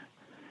card.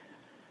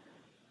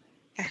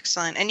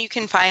 Excellent. And you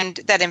can find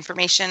that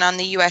information on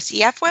the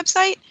USEF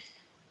website?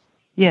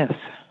 Yes.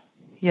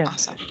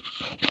 Awesome.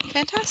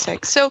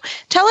 Fantastic. So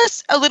tell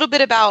us a little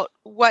bit about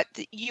what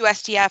the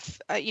USDF,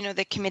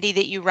 the committee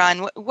that you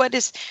run, what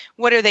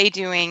are they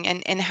doing,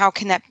 and how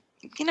can that,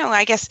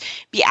 I guess,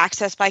 be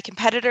accessed by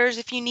competitors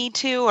if you need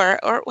to,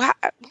 or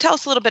tell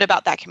us a little bit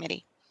about that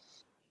committee.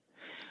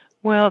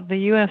 Well,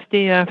 the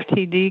USDF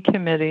TD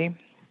committee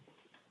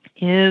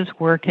is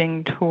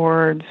working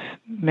towards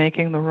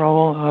making the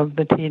role of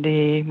the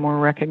TD more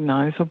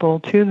recognizable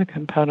to the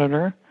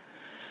competitor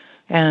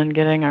and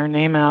getting our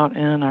name out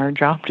and our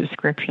job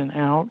description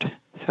out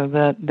so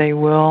that they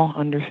will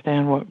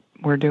understand what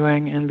we're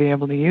doing and be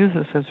able to use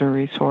us as a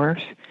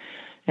resource.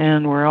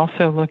 And we're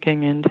also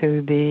looking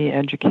into the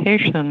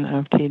education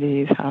of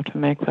TDs, how to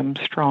make them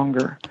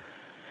stronger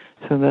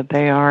so that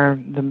they are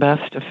the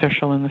best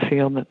official in the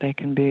field that they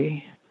can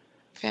be.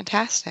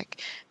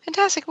 Fantastic.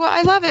 Well,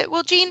 I love it.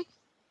 Well, Jean,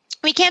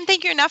 we can't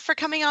thank you enough for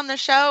coming on the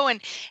show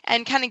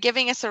and kind of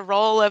giving us a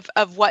role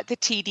of what the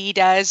TD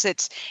does.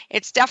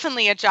 It's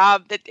definitely a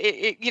job that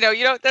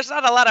there's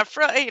not a lot of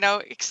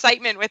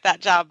excitement with that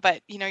job,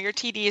 but your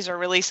TDs are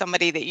really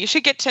somebody that you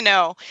should get to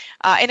know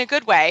in a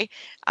good way.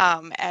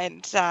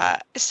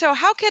 So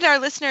how could our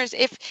listeners,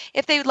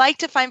 if they would like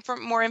to find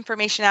more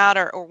information out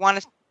or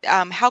want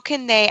to, how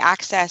can they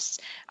access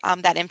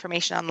that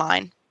information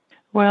online?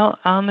 Well,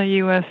 on the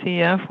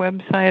USEF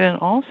website and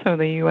also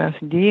the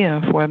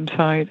USDF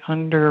website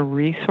under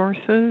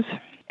resources,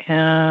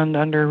 and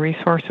under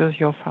resources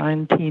you'll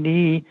find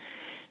TD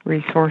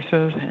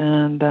resources,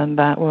 and then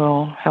that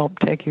will help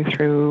take you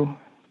through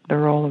the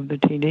role of the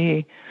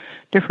TD,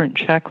 different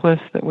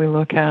checklists that we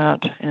look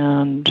at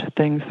and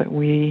things that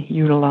we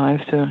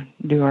utilize to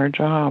do our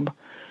job.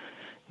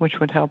 which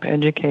would help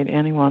educate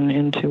anyone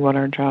into what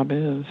our job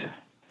is.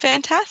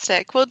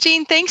 Fantastic. Well,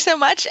 Jean, thanks so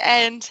much,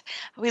 and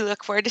we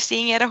look forward to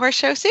seeing you at a horse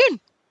show soon.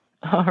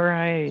 All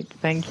right.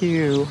 Thank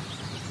you.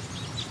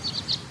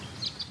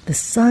 The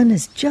sun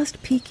is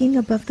just peeking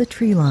above the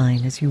tree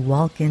line as you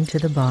walk into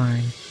the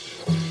barn.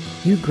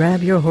 You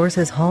grab your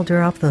horse's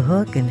halter off the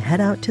hook and head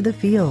out to the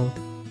field.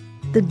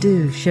 The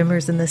dew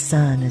shimmers in the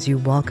sun as you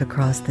walk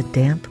across the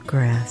damp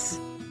grass.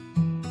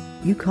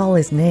 You call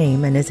his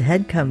name and his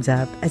head comes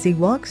up as he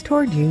walks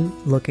toward you,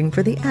 looking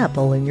for the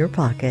apple in your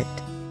pocket.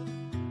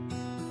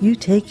 You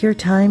take your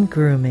time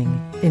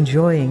grooming,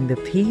 enjoying the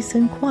peace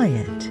and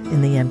quiet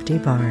in the empty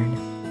barn.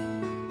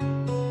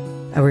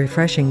 A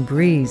refreshing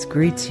breeze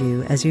greets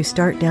you as you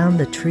start down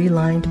the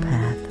tree-lined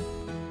path.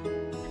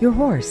 Your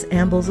horse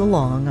ambles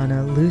along on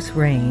a loose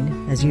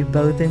rein as you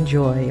both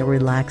enjoy a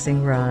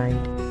relaxing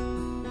ride.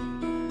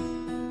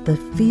 The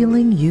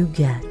feeling you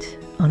get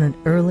on an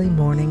early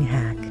morning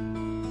hack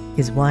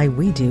is why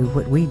we do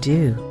what we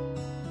do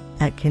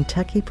at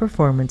Kentucky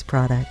Performance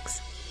Products.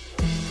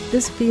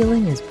 This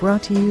feeling is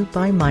brought to you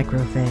by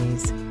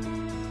Microphase.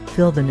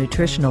 Fill the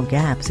nutritional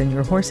gaps in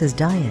your horse's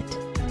diet.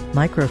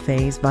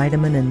 Microphase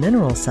Vitamin and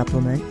Mineral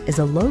Supplement is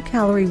a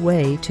low-calorie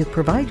way to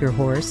provide your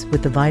horse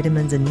with the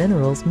vitamins and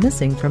minerals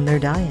missing from their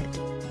diet.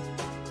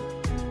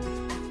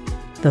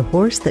 The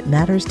horse that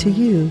matters to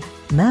you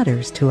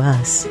matters to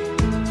us.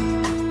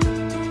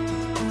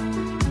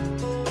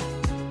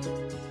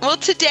 Well,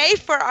 today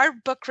for our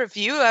book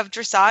review of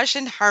Dressage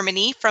and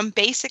Harmony from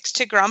Basics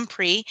to Grand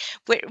Prix,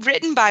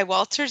 written by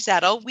Walter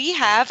Zettel, we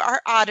have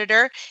our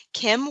auditor,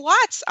 Kim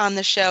Watts, on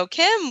the show.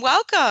 Kim,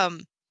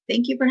 welcome.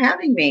 Thank you for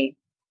having me.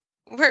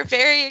 We're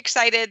very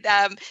excited.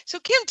 So,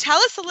 Kim, tell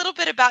us a little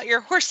bit about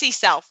your horsey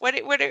self.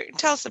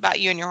 Tell us about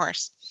you and your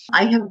horse.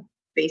 I have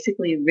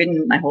basically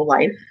ridden my whole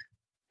life.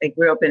 I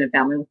grew up in a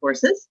family with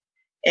horses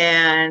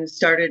and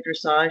started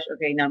dressage.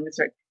 Okay, now I'm going to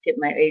start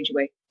getting my age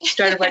away.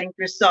 Started riding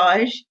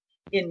dressage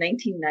in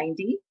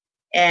 1990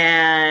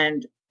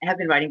 and have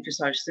been riding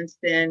dressage since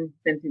then,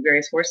 been through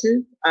various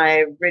horses.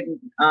 I've ridden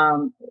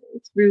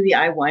through the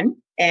I-1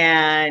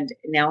 and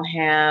now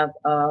have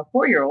a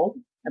 4-year-old.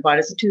 I bought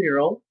as a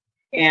 2-year-old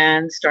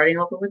and starting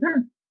over with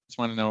her. Just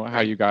want to know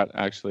how you got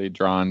actually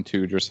drawn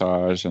to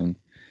dressage and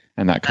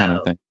that kind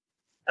of thing.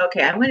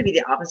 Okay, I'm going to be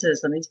the opposite of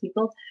some of these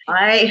people.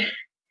 I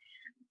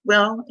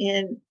thought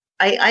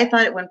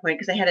at one point,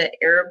 because I had an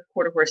Arab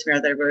quarter horse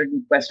mare that I rode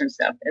in Western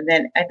stuff, and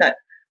then I thought,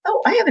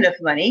 oh, I have enough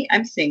money.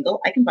 I'm single.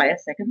 I can buy a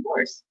second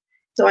horse.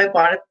 So I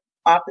bought it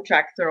off the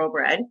track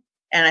thoroughbred,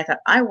 and I thought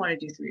I want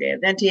to do 3-day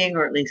eventing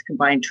or at least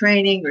combined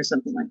training or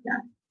something like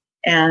that.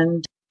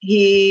 And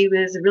he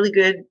was a really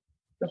good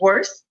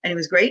horse, and he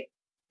was great.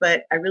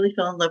 But I really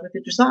fell in love with the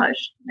dressage.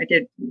 I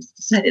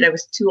decided I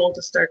was too old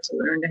to start to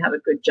learn to have a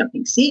good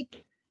jumping seat.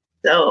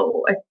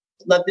 So I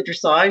loved the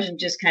dressage and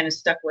just kind of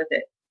stuck with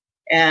it.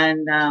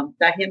 And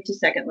got him to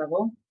second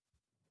level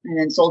and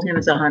then sold him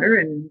as a hunter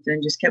and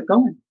then just kept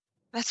going.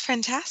 That's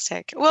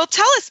fantastic. Well,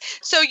 tell us.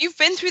 So you've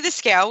been through the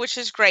scale, which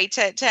is great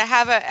to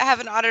have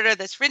an auditor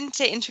that's ridden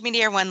to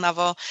intermediate 1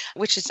 level,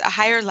 which is a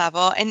higher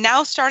level, and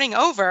now starting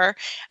over.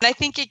 And I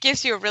think it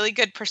gives you a really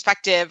good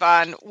perspective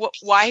on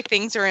why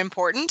things are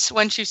important.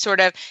 Once you sort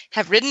of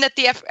have ridden at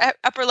the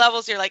upper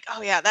levels, you're like,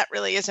 oh yeah, that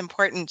really is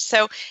important.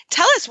 So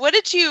tell us, what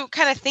did you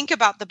kind of think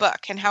about the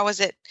book and how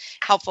was it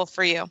helpful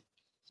for you?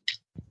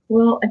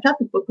 Well, I thought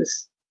the book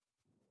was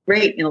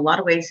great in a lot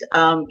of ways.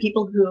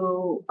 People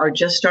who are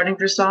just starting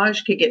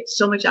dressage could get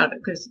so much out of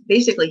it because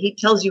basically he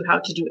tells you how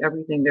to do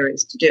everything there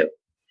is to do.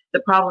 The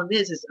problem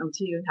is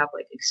until you have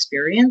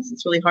experience,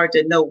 it's really hard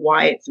to know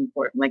why it's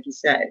important, like you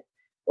said,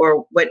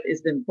 or what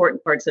is the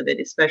important parts of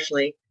it,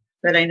 especially.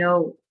 But I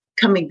know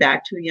coming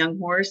back to a young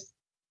horse,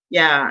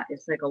 yeah,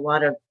 it's like a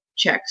lot of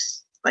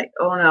checks. Like,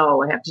 oh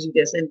no, I have to do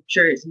this. I'm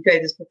sure you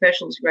guys as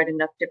professionals ride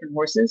enough different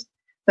horses.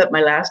 But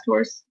my last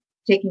horse,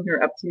 taking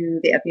her up to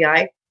the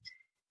FEI,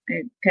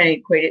 I kind of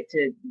equate it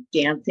to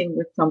dancing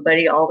with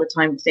somebody all the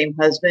time, the same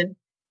husband.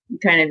 You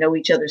kind of know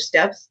each other's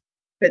steps,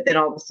 but then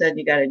all of a sudden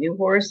you got a new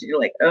horse. You're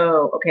like,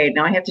 oh, okay,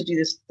 now I have to do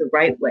this the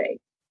right way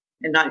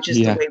and not just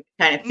the way we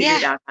kind of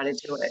figured out how to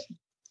do it.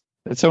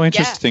 It's so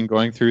interesting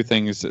going through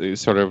things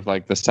sort of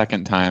like the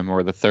second time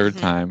or the third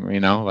time,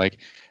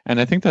 and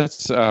I think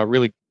that's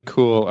really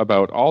cool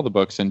about all the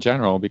books in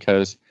general,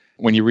 because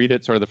when you read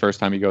it sort of the first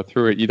time you go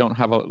through it, you don't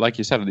have like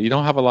you said, you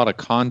don't have a lot of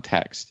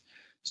context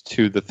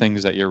to the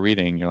things that you're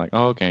reading. You're like,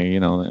 oh, okay,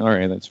 all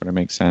right, that sort of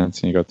makes sense.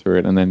 And you go through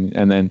it, and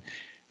then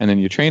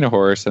you train a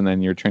horse, and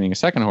then you're training a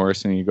second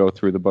horse, and you go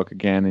through the book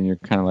again, and you're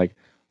kind of like,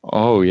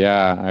 oh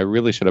yeah, I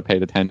really should have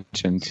paid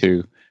attention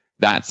to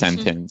that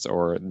sentence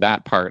or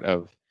that part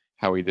of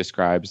how he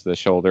describes the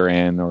shoulder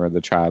in or the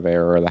trave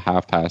or the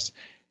half pass.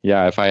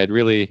 Yeah, if I had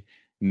really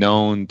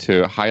known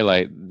to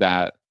highlight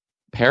that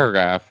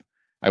paragraph,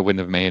 I wouldn't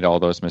have made all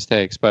those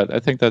mistakes. But I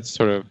think that's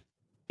sort of,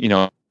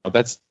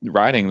 that's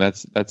riding.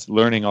 That's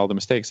learning all the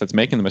mistakes. That's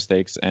making the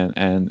mistakes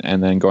and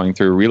then going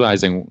through,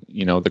 realizing,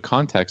 the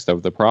context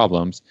of the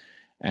problems,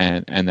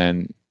 and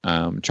then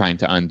trying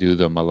to undo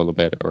them a little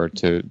bit, or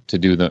to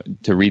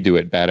redo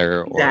it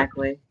better,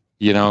 exactly.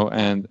 Or,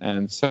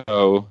 and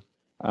so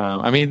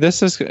I mean,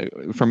 this is,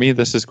 for me,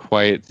 this is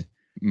quite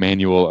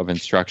manual of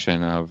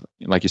instruction of,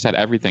 like you said,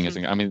 everything is,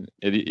 I mean,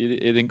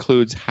 it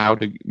includes how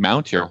to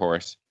mount your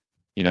horse,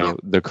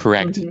 the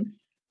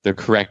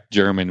correct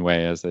German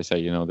way, as they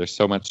say. There's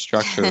so much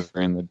structure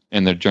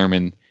in the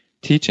German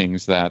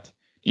teachings that,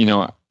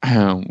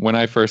 when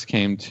I first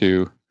came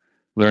to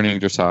learning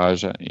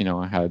dressage,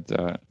 I had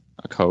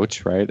a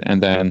coach, right?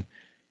 And then,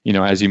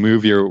 as you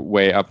move your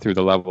way up through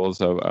the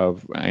levels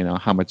of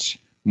how much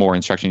more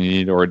instruction you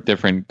need, or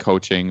different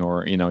coaching,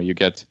 or, you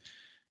get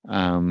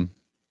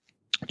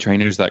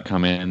trainers that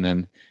come in,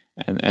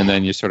 and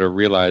then you sort of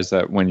realize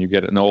that when you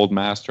get an old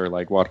master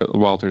like Walter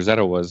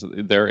Zettel was,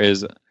 there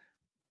is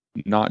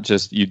not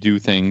just you do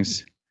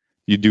things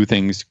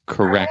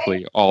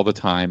correctly all the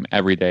time,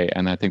 every day.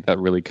 And I think that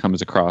really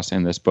comes across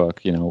in this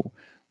book,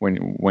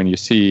 when you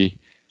see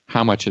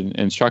how much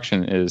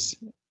instruction is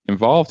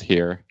involved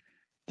here.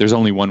 There's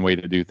only one way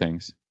to do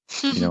things,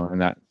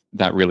 and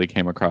that really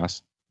came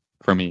across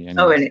for me. Anyways.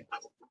 Oh, and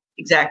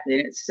exactly.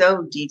 And it's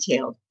so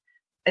detailed.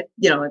 I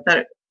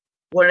thought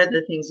one of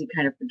the things you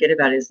kind of forget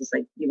about is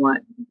like,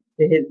 when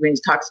he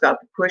talks about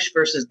the push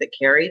versus the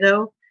carry,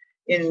 though,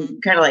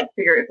 and kind of like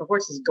figure if a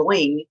horse is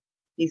going,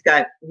 he's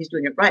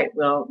doing it right.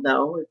 Well,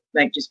 no, it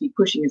might just be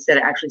pushing instead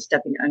of actually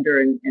stepping under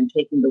and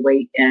taking the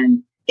weight.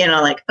 And,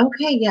 like,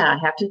 okay, yeah,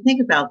 I have to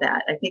think about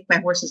that. I think my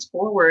horse is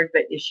forward,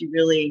 but is she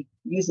really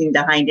using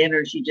the hind end,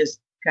 or is she just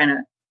kind of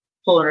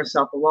pulling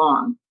herself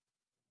along?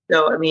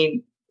 So, I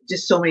mean,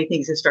 just so many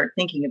things to start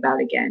thinking about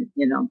again,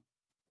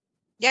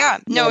 Yeah,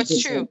 no,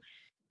 it's true.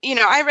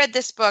 I read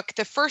this book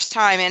the first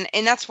time,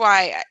 and that's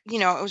why,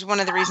 it was one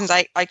of the reasons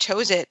I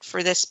chose it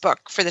for this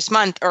book for this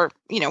month, or,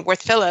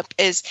 Worth Phillip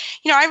is,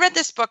 I read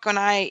this book when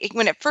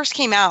it first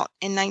came out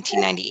in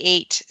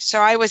 1998. So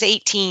I was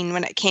 18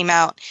 when it came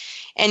out,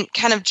 and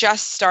kind of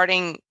just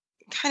starting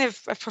kind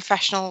of a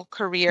professional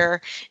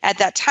career at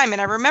that time.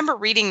 And I remember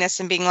reading this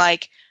and being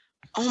like,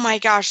 oh my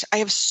gosh, I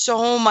have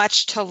so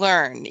much to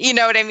learn. You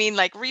know what I mean?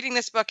 Like reading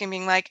this book and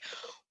being like,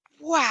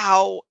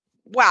 wow,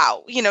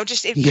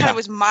 just it kind of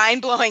was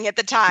mind blowing at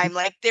the time.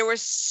 Like there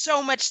was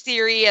so much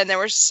theory and there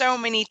were so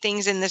many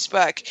things in this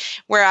book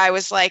where I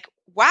was like,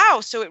 wow.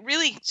 So it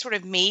really sort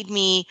of made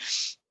me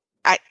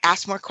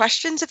ask more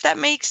questions, if that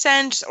makes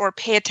sense, or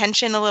pay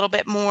attention a little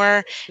bit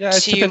more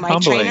to my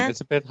trainer.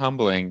 It's a bit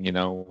humbling,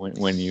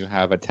 when you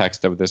have a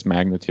text of this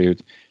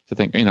magnitude, to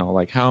think,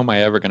 like, how am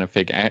I ever going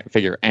to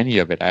figure any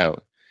of it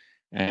out?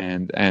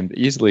 And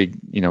easily,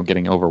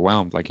 getting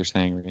overwhelmed, like you're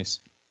saying, Reese.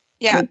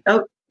 Yeah.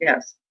 Oh,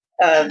 yes.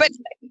 But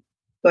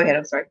go ahead.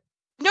 I'm sorry.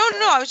 No.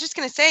 I was just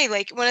going to say,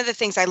 like, one of the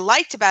things I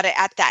liked about it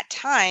at that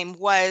time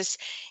was,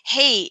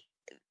 hey,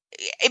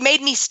 it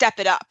made me step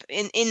it up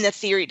in the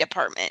theory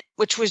department,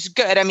 which was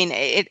good. I mean,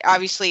 it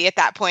obviously at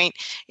that point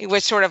it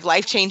was sort of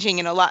life changing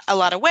in a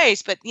lot of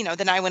ways. But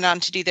then I went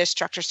on to do this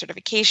structure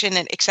certification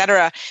and et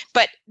cetera.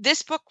 But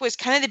this book was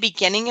kind of the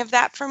beginning of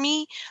that for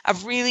me,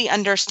 of really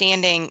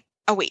understanding.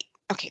 Oh wait.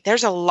 Okay,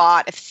 there's a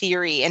lot of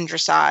theory in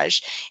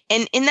dressage,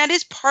 and that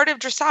is part of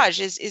dressage.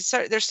 Is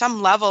there's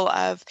some level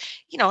of,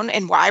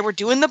 and why we're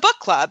doing the book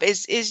club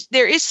is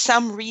there is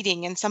some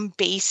reading and some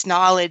base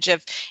knowledge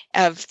of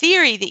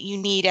theory that you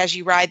need as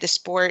you ride the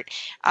sport,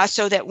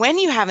 so that when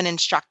you have an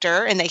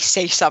instructor and they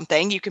say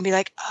something, you can be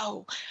like,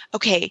 oh,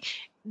 okay.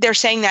 They're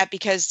saying that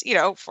because,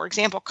 for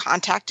example,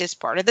 contact is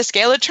part of the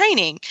scale of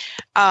training.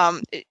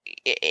 And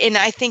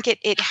I think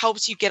it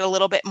helps you get a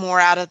little bit more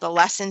out of the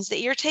lessons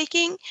that you're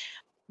taking.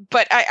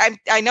 But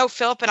I know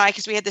Philip and I,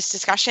 because we had this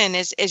discussion,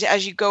 is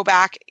as you go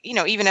back,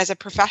 even as a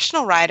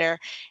professional rider,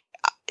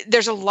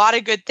 there's a lot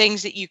of good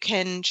things that you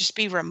can just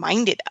be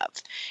reminded of,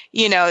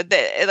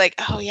 that like,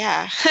 oh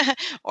yeah,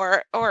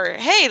 or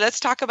hey, let's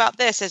talk about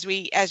this as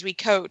we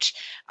coach.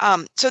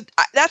 So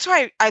that's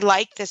why I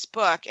like this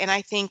book, and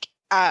I think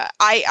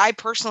I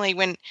personally,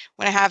 when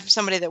I have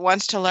somebody that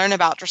wants to learn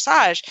about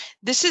dressage,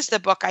 this is the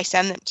book I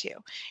send them to,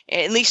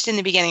 at least in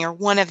the beginning, or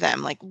one of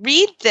them. Like,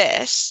 read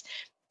this.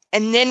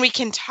 And then we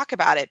can talk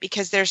about it,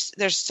 because there's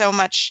so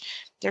much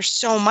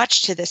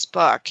to this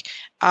book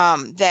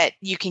that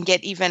you can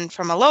get even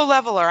from a low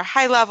level or a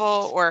high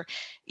level, or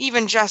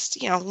even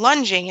just,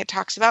 lunging. It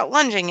talks about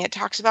lunging. It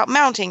talks about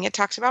mounting. It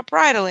talks about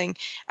bridling.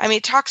 I mean,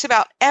 it talks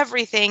about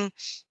everything,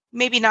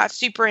 maybe not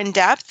super in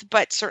depth,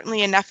 but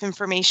certainly enough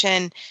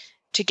information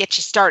to get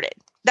you started.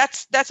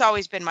 That's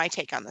always been my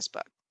take on this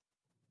book.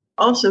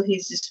 Also,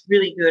 he's just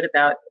really good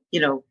about,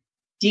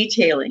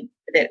 detailing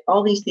that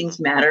all these things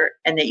matter,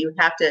 and that you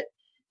have to,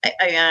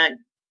 I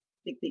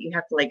think that you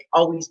have to like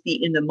always be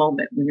in the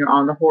moment when you're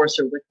on the horse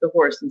or with the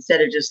horse,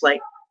 instead of just like,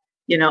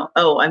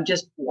 oh, I'm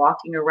just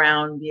walking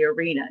around the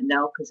arena.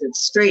 No, because it's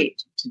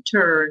straight to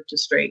turn to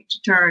straight to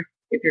turn.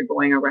 If you're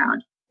going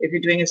around, if you're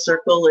doing a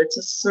circle, it's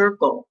a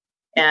circle.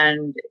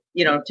 And,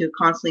 to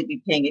constantly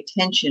be paying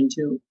attention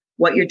to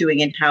what you're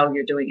doing and how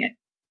you're doing it,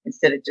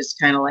 instead of just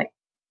kind of like,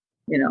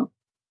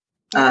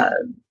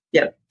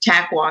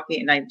 tack walking,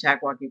 and not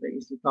tack walking, but I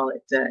used to call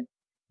it,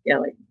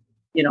 like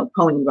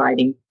pony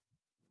riding,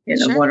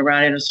 Sure. going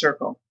around in a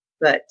circle.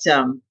 But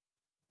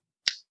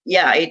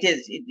yeah, it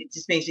is. It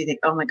just makes me think,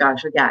 oh my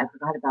gosh, oh yeah, I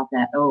forgot about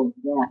that. Oh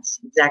yes,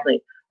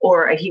 exactly.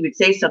 Or he would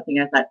say something,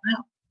 I thought,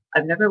 wow,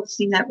 I've never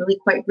seen that really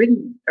quite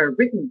written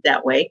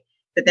that way.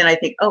 But then I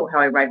think, oh, how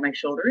I ride my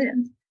shoulder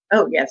in.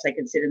 Oh yes, I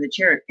can sit in the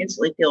chair and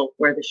instantly feel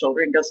where the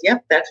shoulder in goes.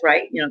 Yep, that's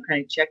right.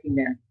 Kind of checking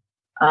there.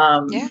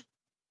 Yeah.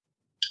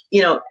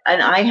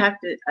 And I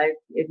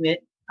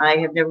admit, I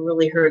have never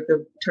really heard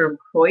the term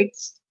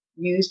Kreutz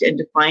used and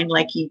defined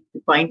like he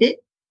defined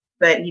it,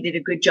 but he did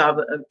a good job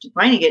of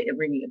defining it and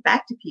bringing it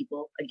back to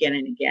people again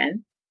and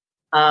again.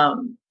 But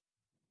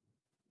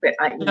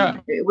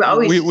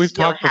we've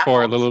talked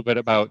before a little bit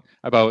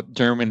about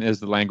German is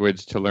the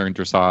language to learn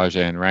dressage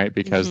in, right?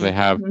 Because they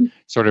have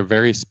sort of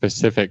very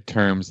specific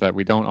terms that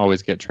we don't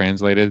always get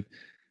translated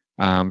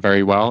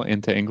very well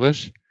into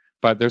English.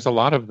 But there's a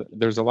lot of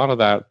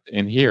that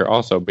in here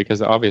also,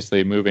 because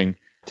obviously moving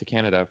to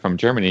Canada from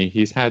Germany,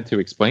 he's had to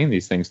explain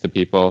these things to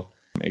people,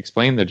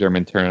 explain the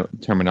German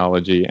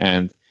terminology,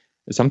 and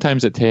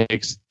sometimes it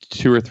takes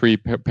 2 or 3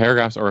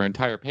 paragraphs or an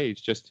entire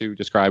page just to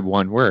describe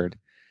one word.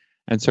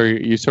 And so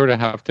you sort of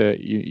have to,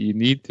 you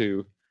need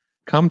to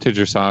come to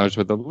dressage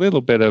with a little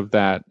bit of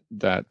that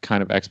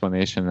kind of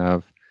explanation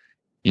of,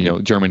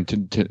 German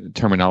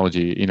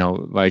terminology.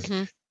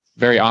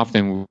 Very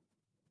often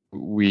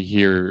we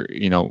hear,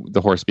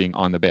 the horse being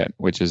on the bit,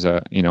 which is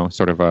a,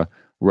 sort of a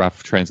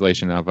rough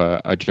translation of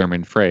a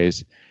German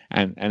phrase.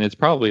 And it's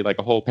probably like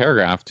a whole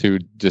paragraph to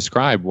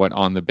describe what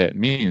on the bit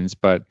means.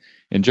 But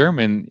in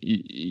German,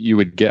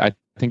 I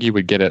think you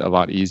would get it a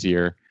lot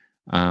easier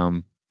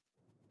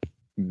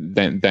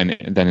than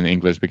in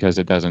English, because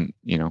it doesn't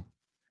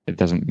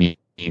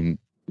mean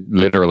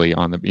literally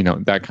on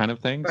the, that kind of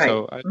thing. Right.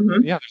 So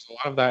there's a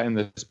lot of that in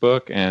this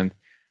book. And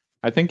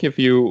I think if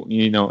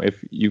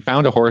if you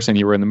found a horse and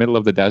you were in the middle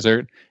of the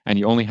desert and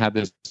you only had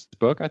this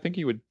book, I think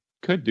you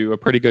could do a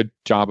pretty good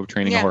job of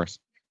training a horse.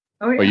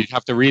 Oh, yeah. But you'd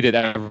have to read it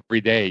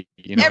every day.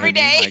 Every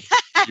day.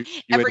 You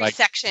every would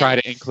section. Try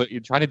to include. You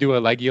try to do a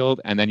leg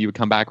yield, and then you would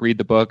come back, read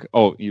the book.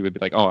 Oh, you would be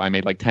like, I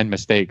made like 10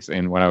 mistakes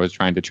in what I was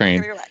trying to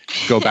train.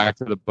 Go back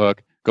to the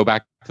book. Go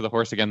back to the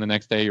horse again the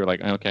next day. You're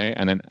like, okay,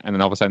 and then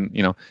all of a sudden,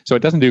 So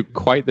it doesn't do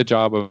quite the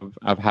job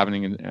of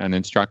having an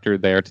instructor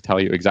there to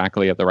tell you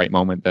exactly at the right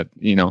moment that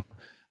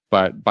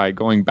But by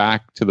going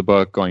back to the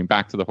book, going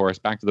back to the horse,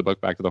 back to the book,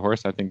 back to the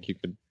horse, I think you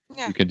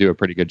could do a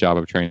pretty good job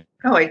of training.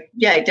 Oh, I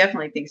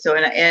definitely think so.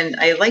 And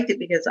I liked it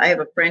because I have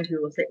a friend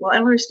who will say, well, I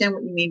don't understand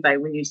what you mean by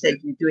when you said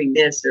you're doing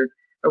this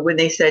or when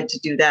they said to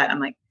do that. I'm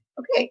like,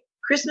 okay,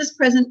 Christmas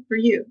present for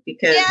you,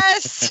 because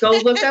go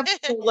look up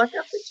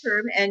the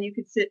term and you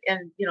can sit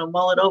and,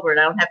 mull it over,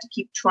 and I don't have to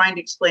keep trying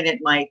to explain it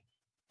my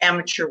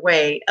amateur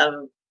way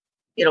of,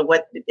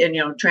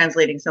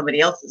 translating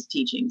somebody else's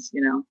teachings,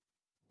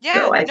 Yeah,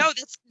 so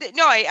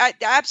I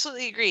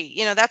absolutely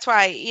agree. That's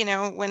why,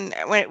 when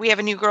we have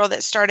a new girl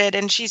that started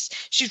and she's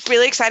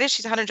really excited.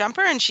 She's a hunter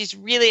jumper and she's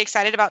really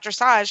excited about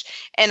dressage.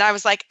 And I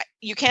was like,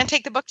 you can't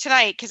take the book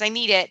tonight because I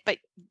need it, but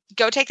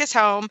go take this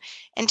home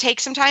and take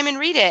some time and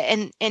read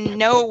it and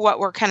know what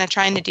we're kind of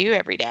trying to do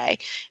every day.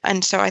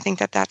 And so I think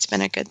that's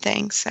been a good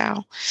thing.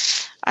 So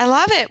I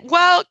love it.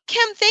 Well,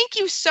 Kim, thank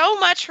you so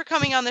much for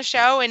coming on the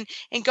show and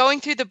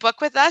going through the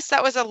book with us.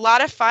 That was a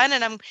lot of fun,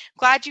 and I'm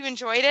glad you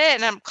enjoyed it,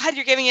 and I'm glad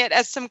you're giving it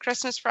as some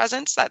Christmas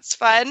presents. That's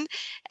fun,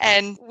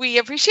 and we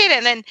appreciate it.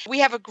 And then we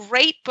have a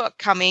great book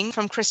coming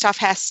from Christoph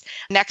Hess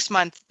next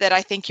month that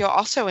I think you'll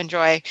also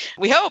enjoy.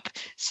 We hope.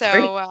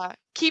 So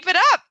keep it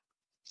up.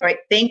 All right.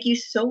 Thank you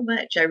so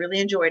much. I really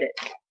enjoyed it.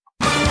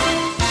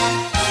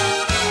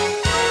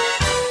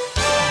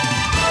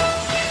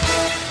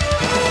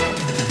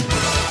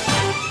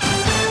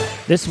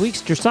 This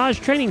week's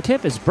dressage training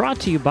tip is brought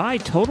to you by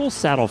Total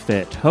Saddle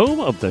Fit, home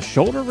of the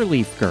shoulder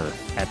relief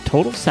girth at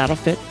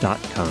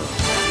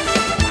TotalSaddleFit.com.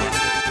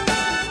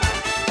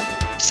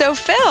 So,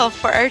 Phil,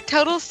 for our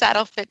Total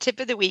Saddle Fit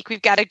tip of the week,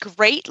 we've got a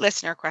great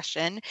listener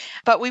question,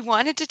 but we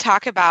wanted to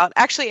talk about,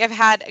 actually, I've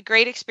had a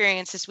great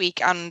experience this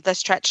week on the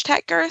Stretch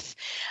Tech girth,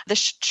 the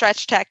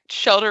Stretch Tech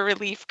shoulder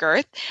relief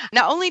girth.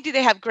 Not only do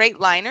they have great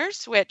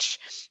liners, which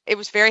it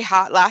was very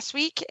hot last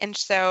week, and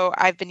so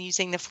I've been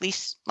using the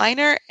fleece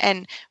liner.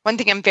 And one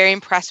thing I'm very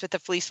impressed with the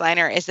fleece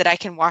liner is that I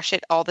can wash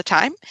it all the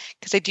time,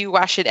 because I do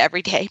wash it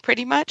every day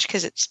pretty much,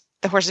 because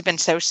the horse has been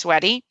so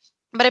sweaty.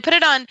 But I put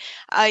it on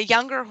a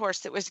younger horse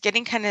that was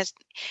getting kind of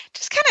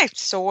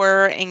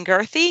sore and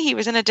girthy. He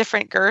was in a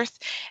different girth.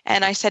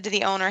 And I said to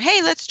the owner,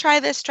 hey, let's try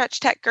this Stretch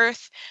Tech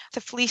girth,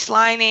 the fleece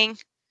lining.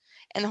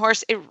 And the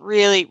horse, it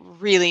really,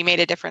 really made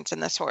a difference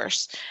in this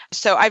horse.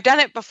 So I've done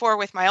it before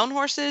with my own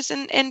horses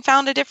and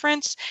found a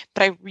difference,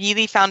 but I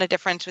really found a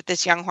difference with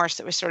this young horse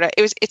that was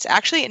it's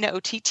actually an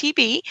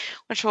OTTB,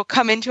 which will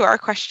come into our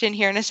question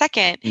here in a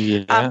second.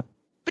 Yeah.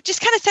 But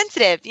just kind of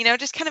sensitive,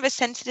 just kind of a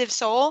sensitive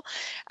soul.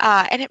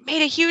 And it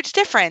made a huge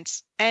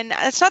difference. And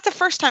it's not the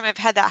first time I've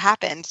had that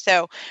happen.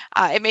 So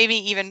it made me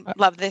even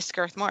love this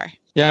girth more.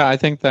 Yeah, I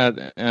think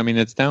that,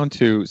 it's down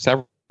to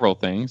several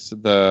things.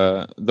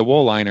 The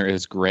wool liner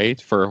is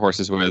great for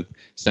horses with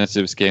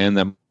sensitive skin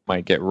that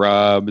might get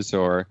rubs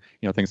or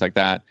things like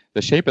that.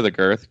 The shape of the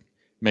girth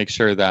makes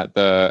sure that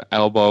the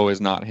elbow is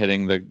not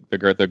hitting the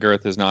girth. The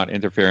girth is not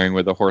interfering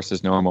with the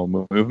horse's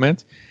normal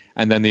movement.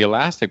 And then the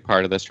elastic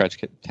part of the Stretch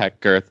Tech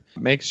girth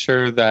makes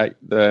sure that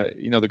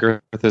the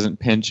girth isn't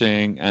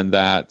pinching, and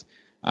that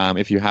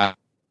if you have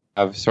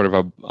sort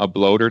of a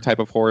bloater type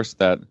of horse,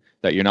 that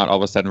you're not all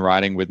of a sudden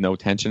riding with no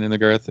tension in the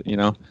girth.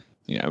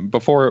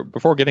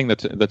 Before getting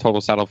the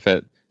total saddle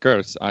fit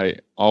girths, I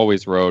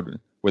always rode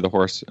with a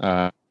horse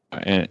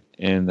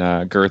in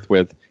girth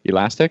with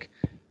elastic.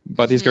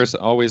 But these girths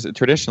always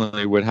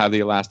traditionally would have the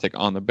elastic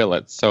on the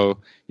billet. So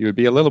you would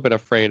be a little bit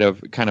afraid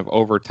of kind of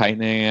over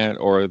tightening it,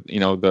 or,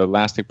 the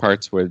elastic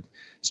parts would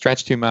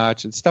stretch too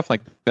much and stuff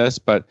like this.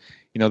 But,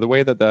 the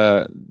way that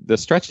the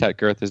Stretch Tech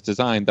girth is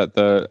designed, that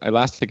the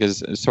elastic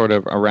is sort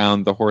of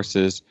around the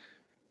horse's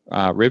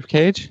rib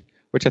cage,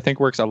 which I think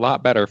works a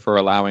lot better for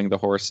allowing the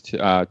horse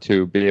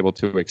to be able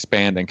to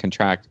expand and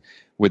contract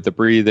with the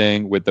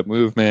breathing, with the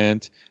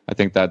movement. I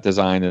think that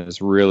design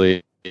is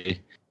really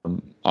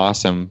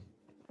awesome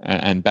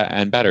and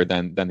better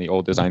than the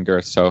old design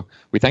girth. So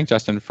we thank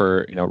Justin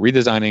for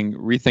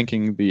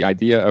rethinking the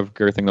idea of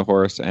girthing the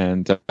horse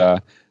and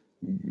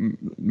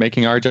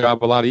making our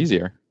job a lot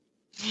easier.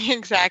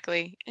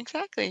 Exactly.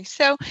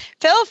 So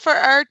Phil, for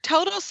our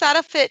total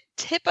saddle fit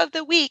tip of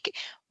the week,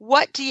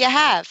 what do you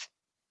have?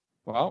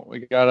 Well, we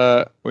got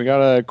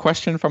a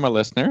question from a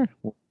listener,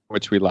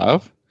 which we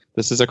love.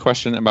 This is a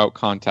question about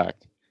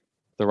contact.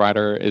 The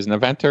rider is an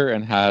eventer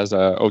and has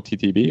a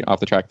OTTB, off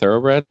the track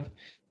thoroughbred,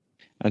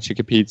 and she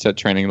competes at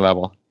training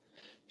level.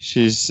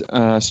 She's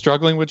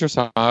struggling with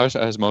dressage,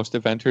 as most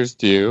eventers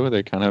do.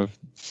 They kind of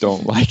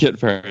don't like it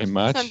very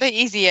much. Not the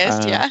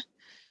easiest, yeah.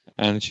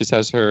 And she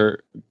says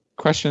her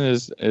question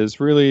is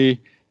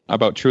really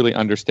about truly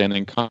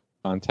understanding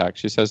contact.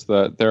 She says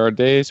that there are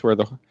days where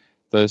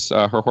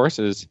her horse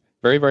is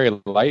very, very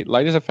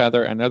light as a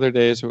feather, and other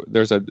days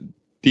there's a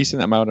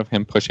decent amount of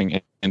him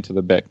pushing into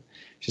the bit.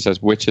 She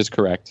says, which is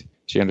correct?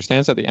 She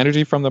understands that the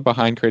energy from the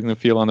behind creating the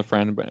feel on the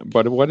front,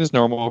 but what is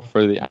normal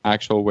for the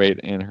actual weight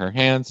in her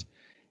hands?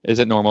 Is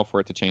it normal for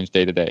it to change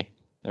day to day?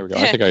 There we go.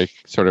 I think I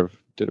sort of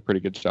did a pretty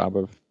good job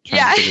of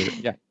trying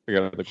to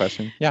figure out the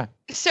question. Yeah.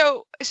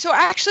 So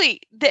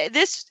actually,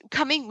 this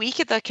coming week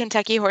at the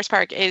Kentucky Horse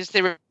Park is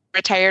the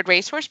Retired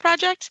Racehorse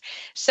Project.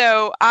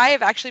 So I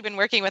have actually been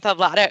working with a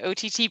lot of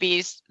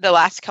OTTBs the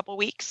last couple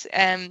weeks,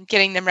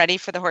 getting them ready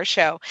for the horse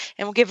show.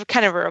 And we'll give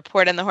kind of a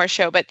report on the horse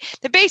show. But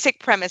the basic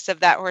premise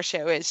of that horse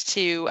show is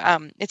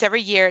it's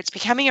every year. It's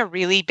becoming a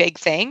really big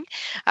thing,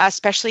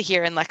 especially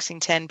here in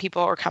Lexington.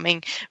 People are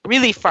coming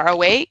really far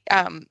away,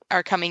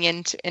 are coming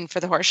in for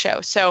the horse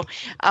show. So,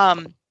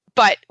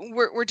 but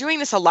we're doing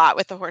this a lot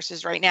with the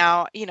horses right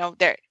now.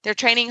 They're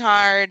training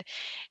hard.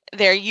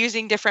 They're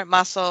using different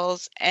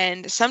muscles,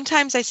 and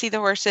sometimes I see the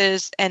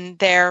horses and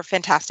they're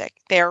fantastic.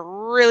 They're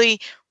really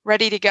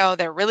ready to go.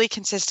 They're really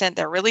consistent.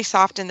 They're really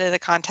soft into the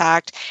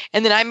contact.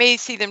 And then I may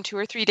see them 2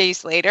 or 3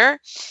 days later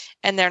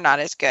and they're not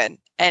as good.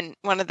 And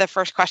one of the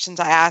first questions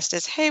I asked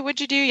is, hey,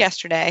 what'd you do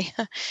yesterday?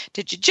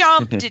 Did you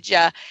jump?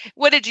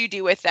 What did you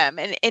do with them?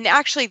 And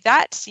actually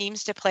that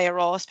seems to play a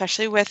role,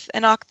 especially with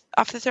an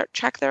off the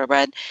track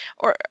thoroughbred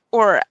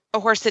or a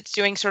horse that's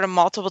doing sort of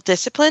multiple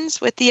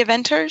disciplines with the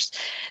eventers.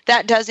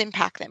 That does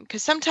impact them.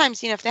 Because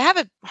sometimes, if they have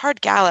a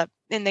hard gallop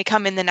and they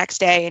come in the next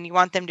day and you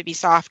want them to be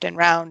soft and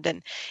round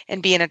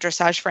and be in a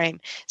dressage frame,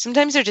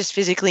 sometimes they're just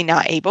physically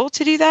not able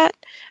to do that.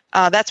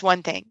 That's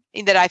one thing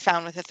that I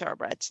found with the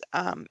thoroughbreds.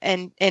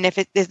 And if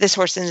this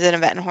horse is an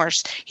event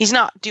horse, he's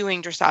not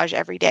doing dressage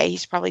every day.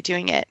 He's probably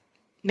doing it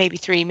maybe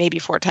 3, maybe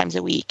 4 times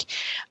a week.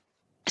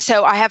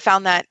 So I have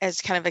found that as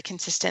kind of a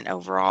consistent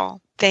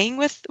overall thing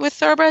with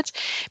thoroughbreds.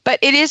 But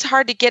it is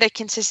hard to get a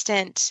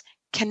consistent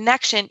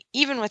connection,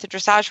 even with a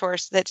dressage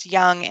horse that's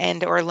young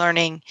and or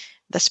learning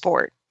the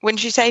sport.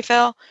 Wouldn't you say,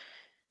 Phil?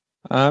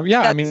 I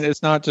mean,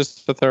 it's not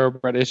just the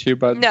thoroughbred issue,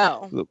 but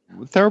no.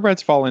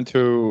 Thoroughbreds fall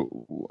into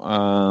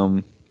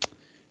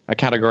a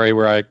category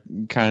where I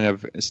kind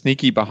of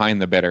sneaky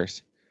behind the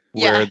bitters,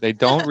 where they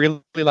don't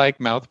really like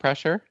mouth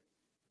pressure.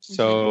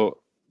 So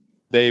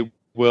they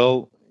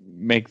will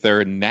make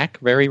their neck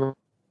very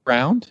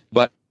round,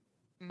 but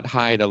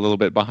hide a little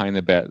bit behind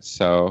the bit.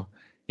 So,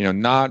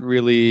 not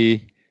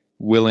really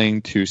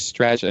willing to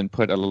stretch and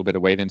put a little bit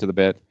of weight into the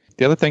bit.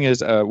 The other thing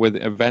is with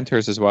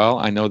eventers as well,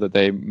 I know that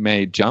they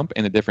may jump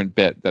in a different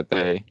bit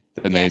than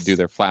they do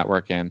their flat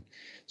work in.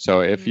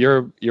 So if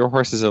your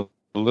horse is a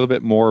little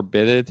bit more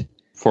bitted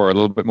for a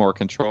little bit more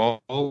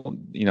control,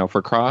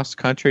 for cross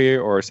country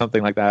or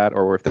something like that,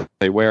 or if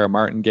they wear a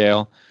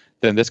martingale,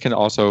 then this can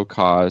also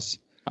cause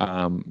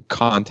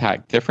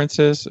contact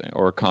differences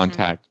or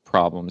contact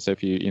problems.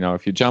 If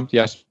you jumped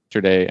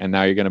yesterday and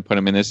now you're going to put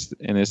him in his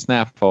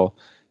snaffle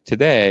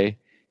today,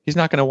 he's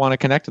not going to want to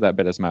connect to that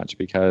bit as much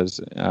because,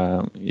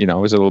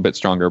 it's a little bit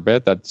stronger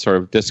bit that sort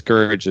of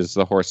discourages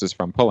the horses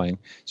from pulling.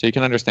 So you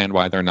can understand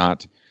why they're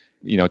not,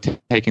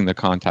 taking the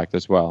contact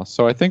as well.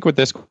 So I think with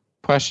this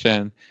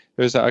question,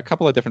 there's a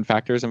couple of different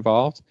factors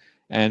involved.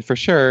 And for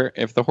sure,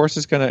 if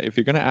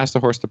you're gonna ask the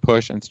horse to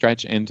push and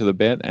stretch into the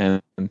bit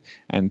and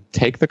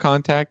take the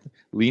contact,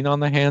 lean on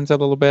the hands a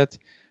little bit.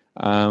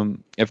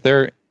 If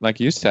they're, like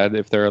you said,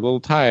 if they're a little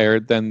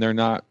tired, then they're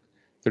not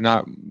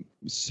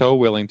so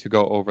willing to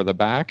go over the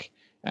back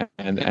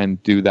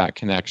and do that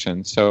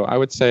connection. So I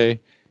would say,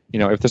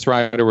 if this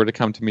rider were to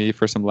come to me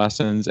for some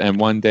lessons, and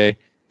one day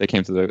they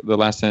came to the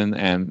lesson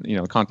and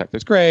contact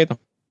is great, the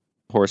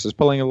horse is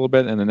pulling a little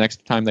bit, and the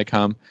next time they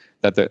come,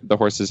 that the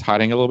horse is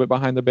hiding a little bit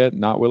behind the bit,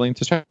 not willing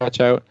to stretch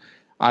out,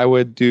 I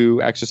would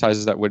do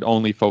exercises that would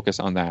only focus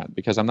on that,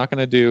 because I'm not going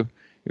to do,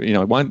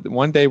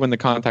 one day when the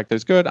contact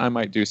is good, I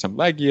might do some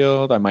leg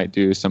yield, I might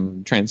do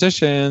some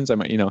transitions, I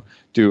might,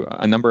 do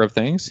a number of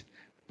things.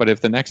 But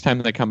if the next time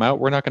they come out,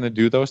 we're not going to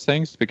do those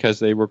things, because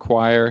they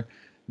require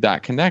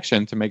that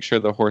connection to make sure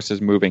the horse is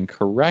moving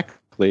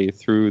correctly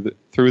through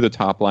the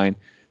top line,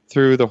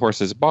 through the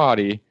horse's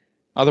body.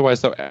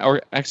 Otherwise,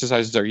 our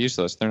exercises are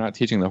useless. They're not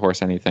teaching the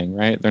horse anything,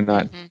 right? They're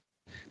not. Mm-hmm.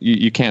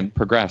 You can't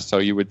progress. So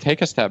you would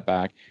take a step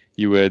back.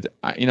 You would,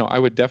 I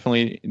would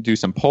definitely do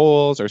some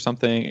poles or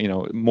something,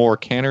 more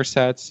canter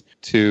sets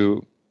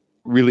to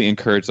really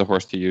encourage the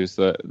horse to use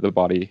the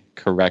body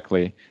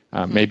correctly.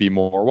 Maybe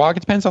more walk.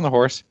 It depends on the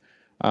horse.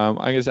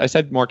 I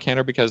said more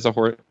canter because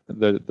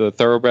the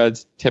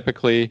thoroughbreds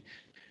typically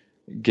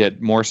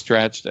get more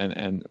stretched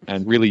and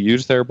really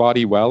use their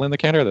body well in the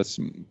canter. That's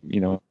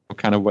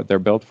kind of what they're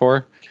built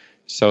for.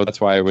 So that's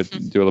why I would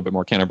do a little bit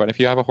more canter. But if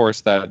you have a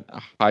horse that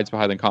hides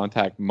behind the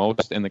contact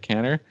most in the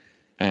canter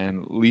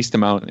and least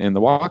amount in the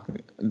walk,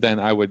 then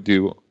I would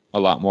do a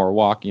lot more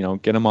walk.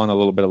 Get them on a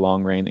little bit of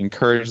long rein,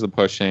 encourage the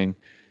pushing,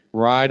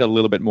 ride a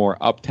little bit more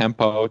up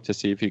tempo to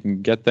see if you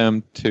can get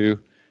them to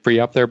free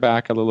up their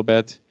back a little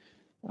bit.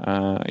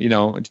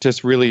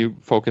 Just really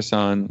focus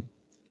on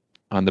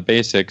the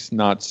basics,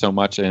 not so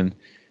much in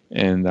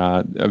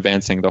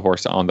advancing the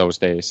horse on those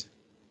days.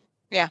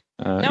 Yeah.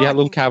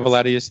 Little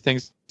cavalettes,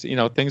 things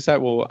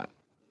that will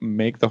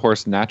make the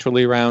horse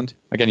naturally round.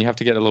 Again, you have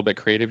to get a little bit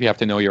creative. You have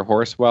to know your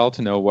horse well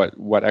to know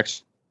what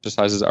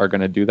exercises are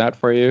going to do that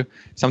for you.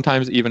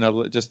 Sometimes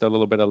even just a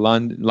little bit of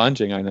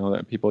lunging. I know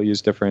that people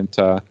use different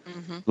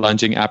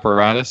lunging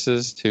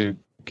apparatuses to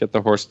get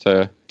the horse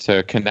to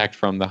connect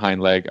from the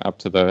hind leg up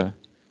to the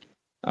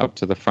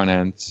front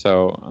end.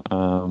 So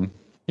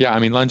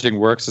lunging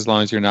works as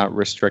long as you're not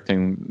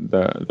restricting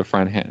the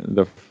front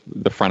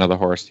the front of the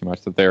horse too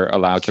much, that they're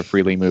allowed to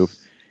freely move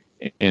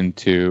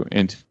into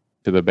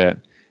the bit.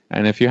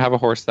 And if you have a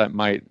horse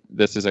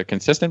this is a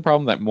consistent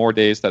problem, that more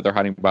days that they're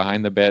hiding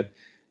behind the bit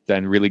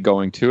than really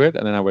going to it,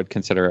 and then I would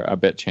consider a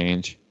bit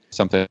change,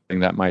 something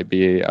that might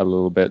be a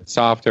little bit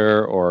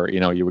softer, or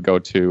you would go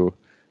to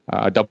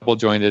a double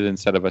jointed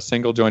instead of a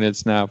single jointed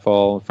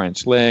snaffle,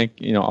 French lick,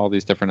 all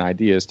these different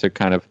ideas to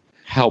kind of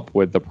help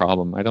with the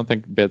problem. I don't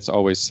think bits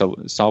always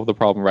solve the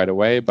problem right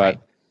away, but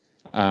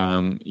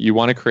you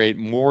want to create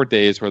more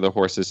days where the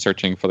horse is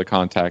searching for the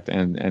contact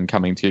and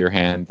coming to your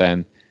hand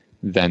than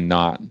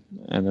not.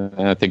 And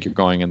I think you're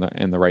going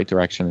in the right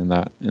direction in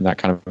that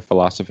kind of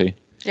philosophy.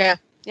 Yeah.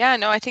 Yeah,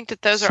 no, I think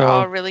that those are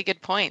all really good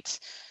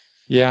points.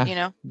 Yeah.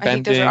 I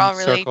think those are all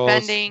really circles,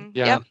 bending.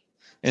 Yeah. Yep.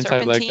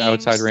 Inside leg,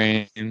 outside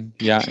rein.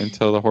 Yeah,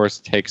 until the horse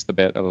takes the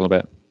bit a little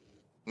bit.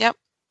 Yep.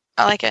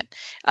 I like it.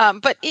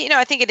 But,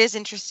 I think it is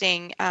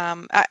interesting.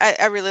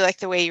 I really like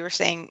the way you were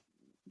saying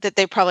that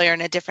they probably are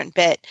in a different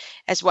bit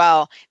as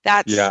well.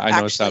 I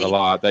noticed that a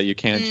lot, that you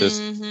can't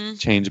just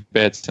change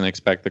bits and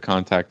expect the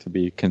contact to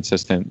be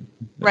consistent.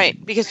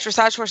 Right, because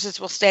dressage horses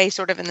will stay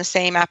sort of in the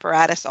same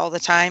apparatus all the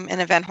time,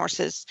 and event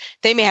horses,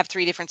 they may have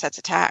 3 different sets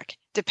of tack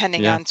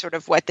depending on sort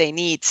of what they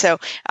need. So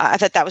I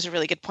thought that was a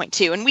really good point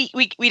too. And we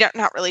don't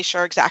not really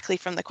sure exactly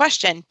from the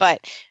question,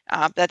 but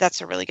that's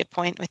a really good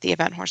point with the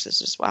event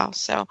horses as well.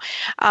 So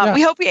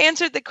we hope we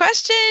answered the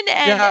question.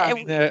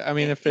 And,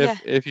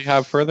 if you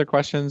have further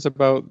questions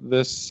about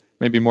this,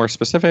 maybe more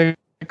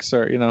specifics,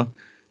 or let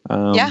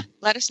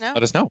us know.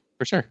 Let us know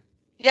for sure.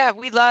 Yeah,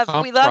 we love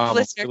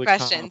listener really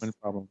questions.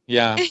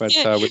 Yeah, but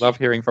we love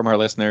hearing from our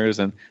listeners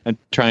and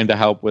trying to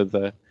help with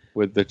the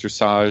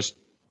dressage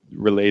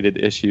related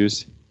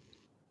issues.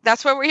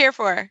 That's what we're here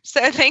for.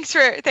 So thanks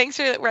for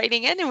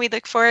writing in, and we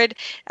look forward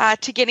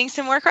to getting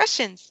some more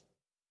questions.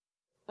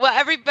 Well,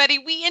 everybody,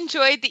 we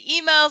enjoyed the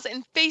emails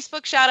and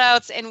Facebook shout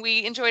outs, and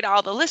we enjoyed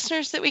all the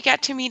listeners that we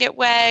got to meet at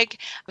WEG.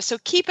 So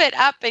keep it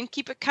up and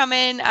keep it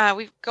coming.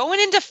 We're going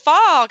into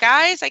fall,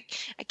 guys. I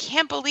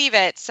can't believe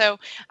it. So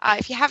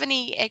if you have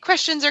any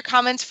questions or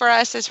comments for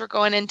us as we're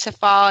going into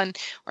fall,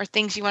 or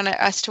things you want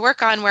us to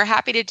work on, we're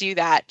happy to do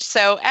that.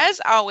 So as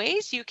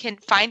always, you can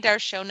find our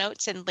show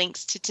notes and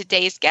links to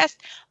today's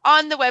guest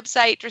on the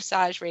website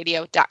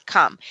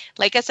dressageradio.com.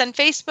 Like us on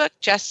Facebook,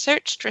 just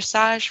search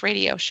Dressage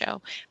Radio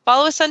Show.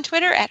 Follow us on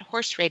Twitter at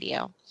Horse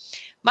Radio.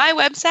 My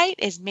website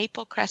is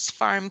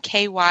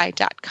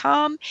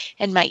maplecrestfarmky.com,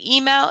 and my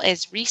email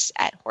is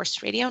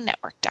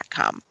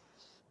reese@horseradionetwork.com.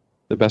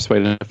 The best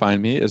way to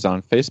find me is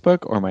on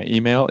Facebook, or my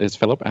email is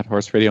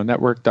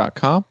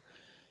philip@horseradionetwork.com.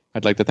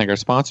 I'd like to thank our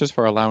sponsors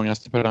for allowing us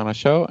to put on a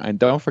show, and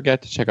don't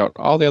forget to check out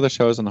all the other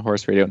shows on the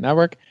Horse Radio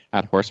Network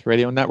at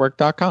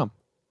horseradionetwork.com.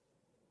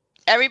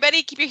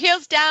 Everybody, keep your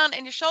heels down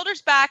and your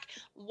shoulders back.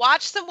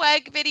 Watch some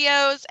WEG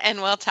videos,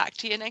 and we'll talk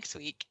to you next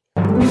week.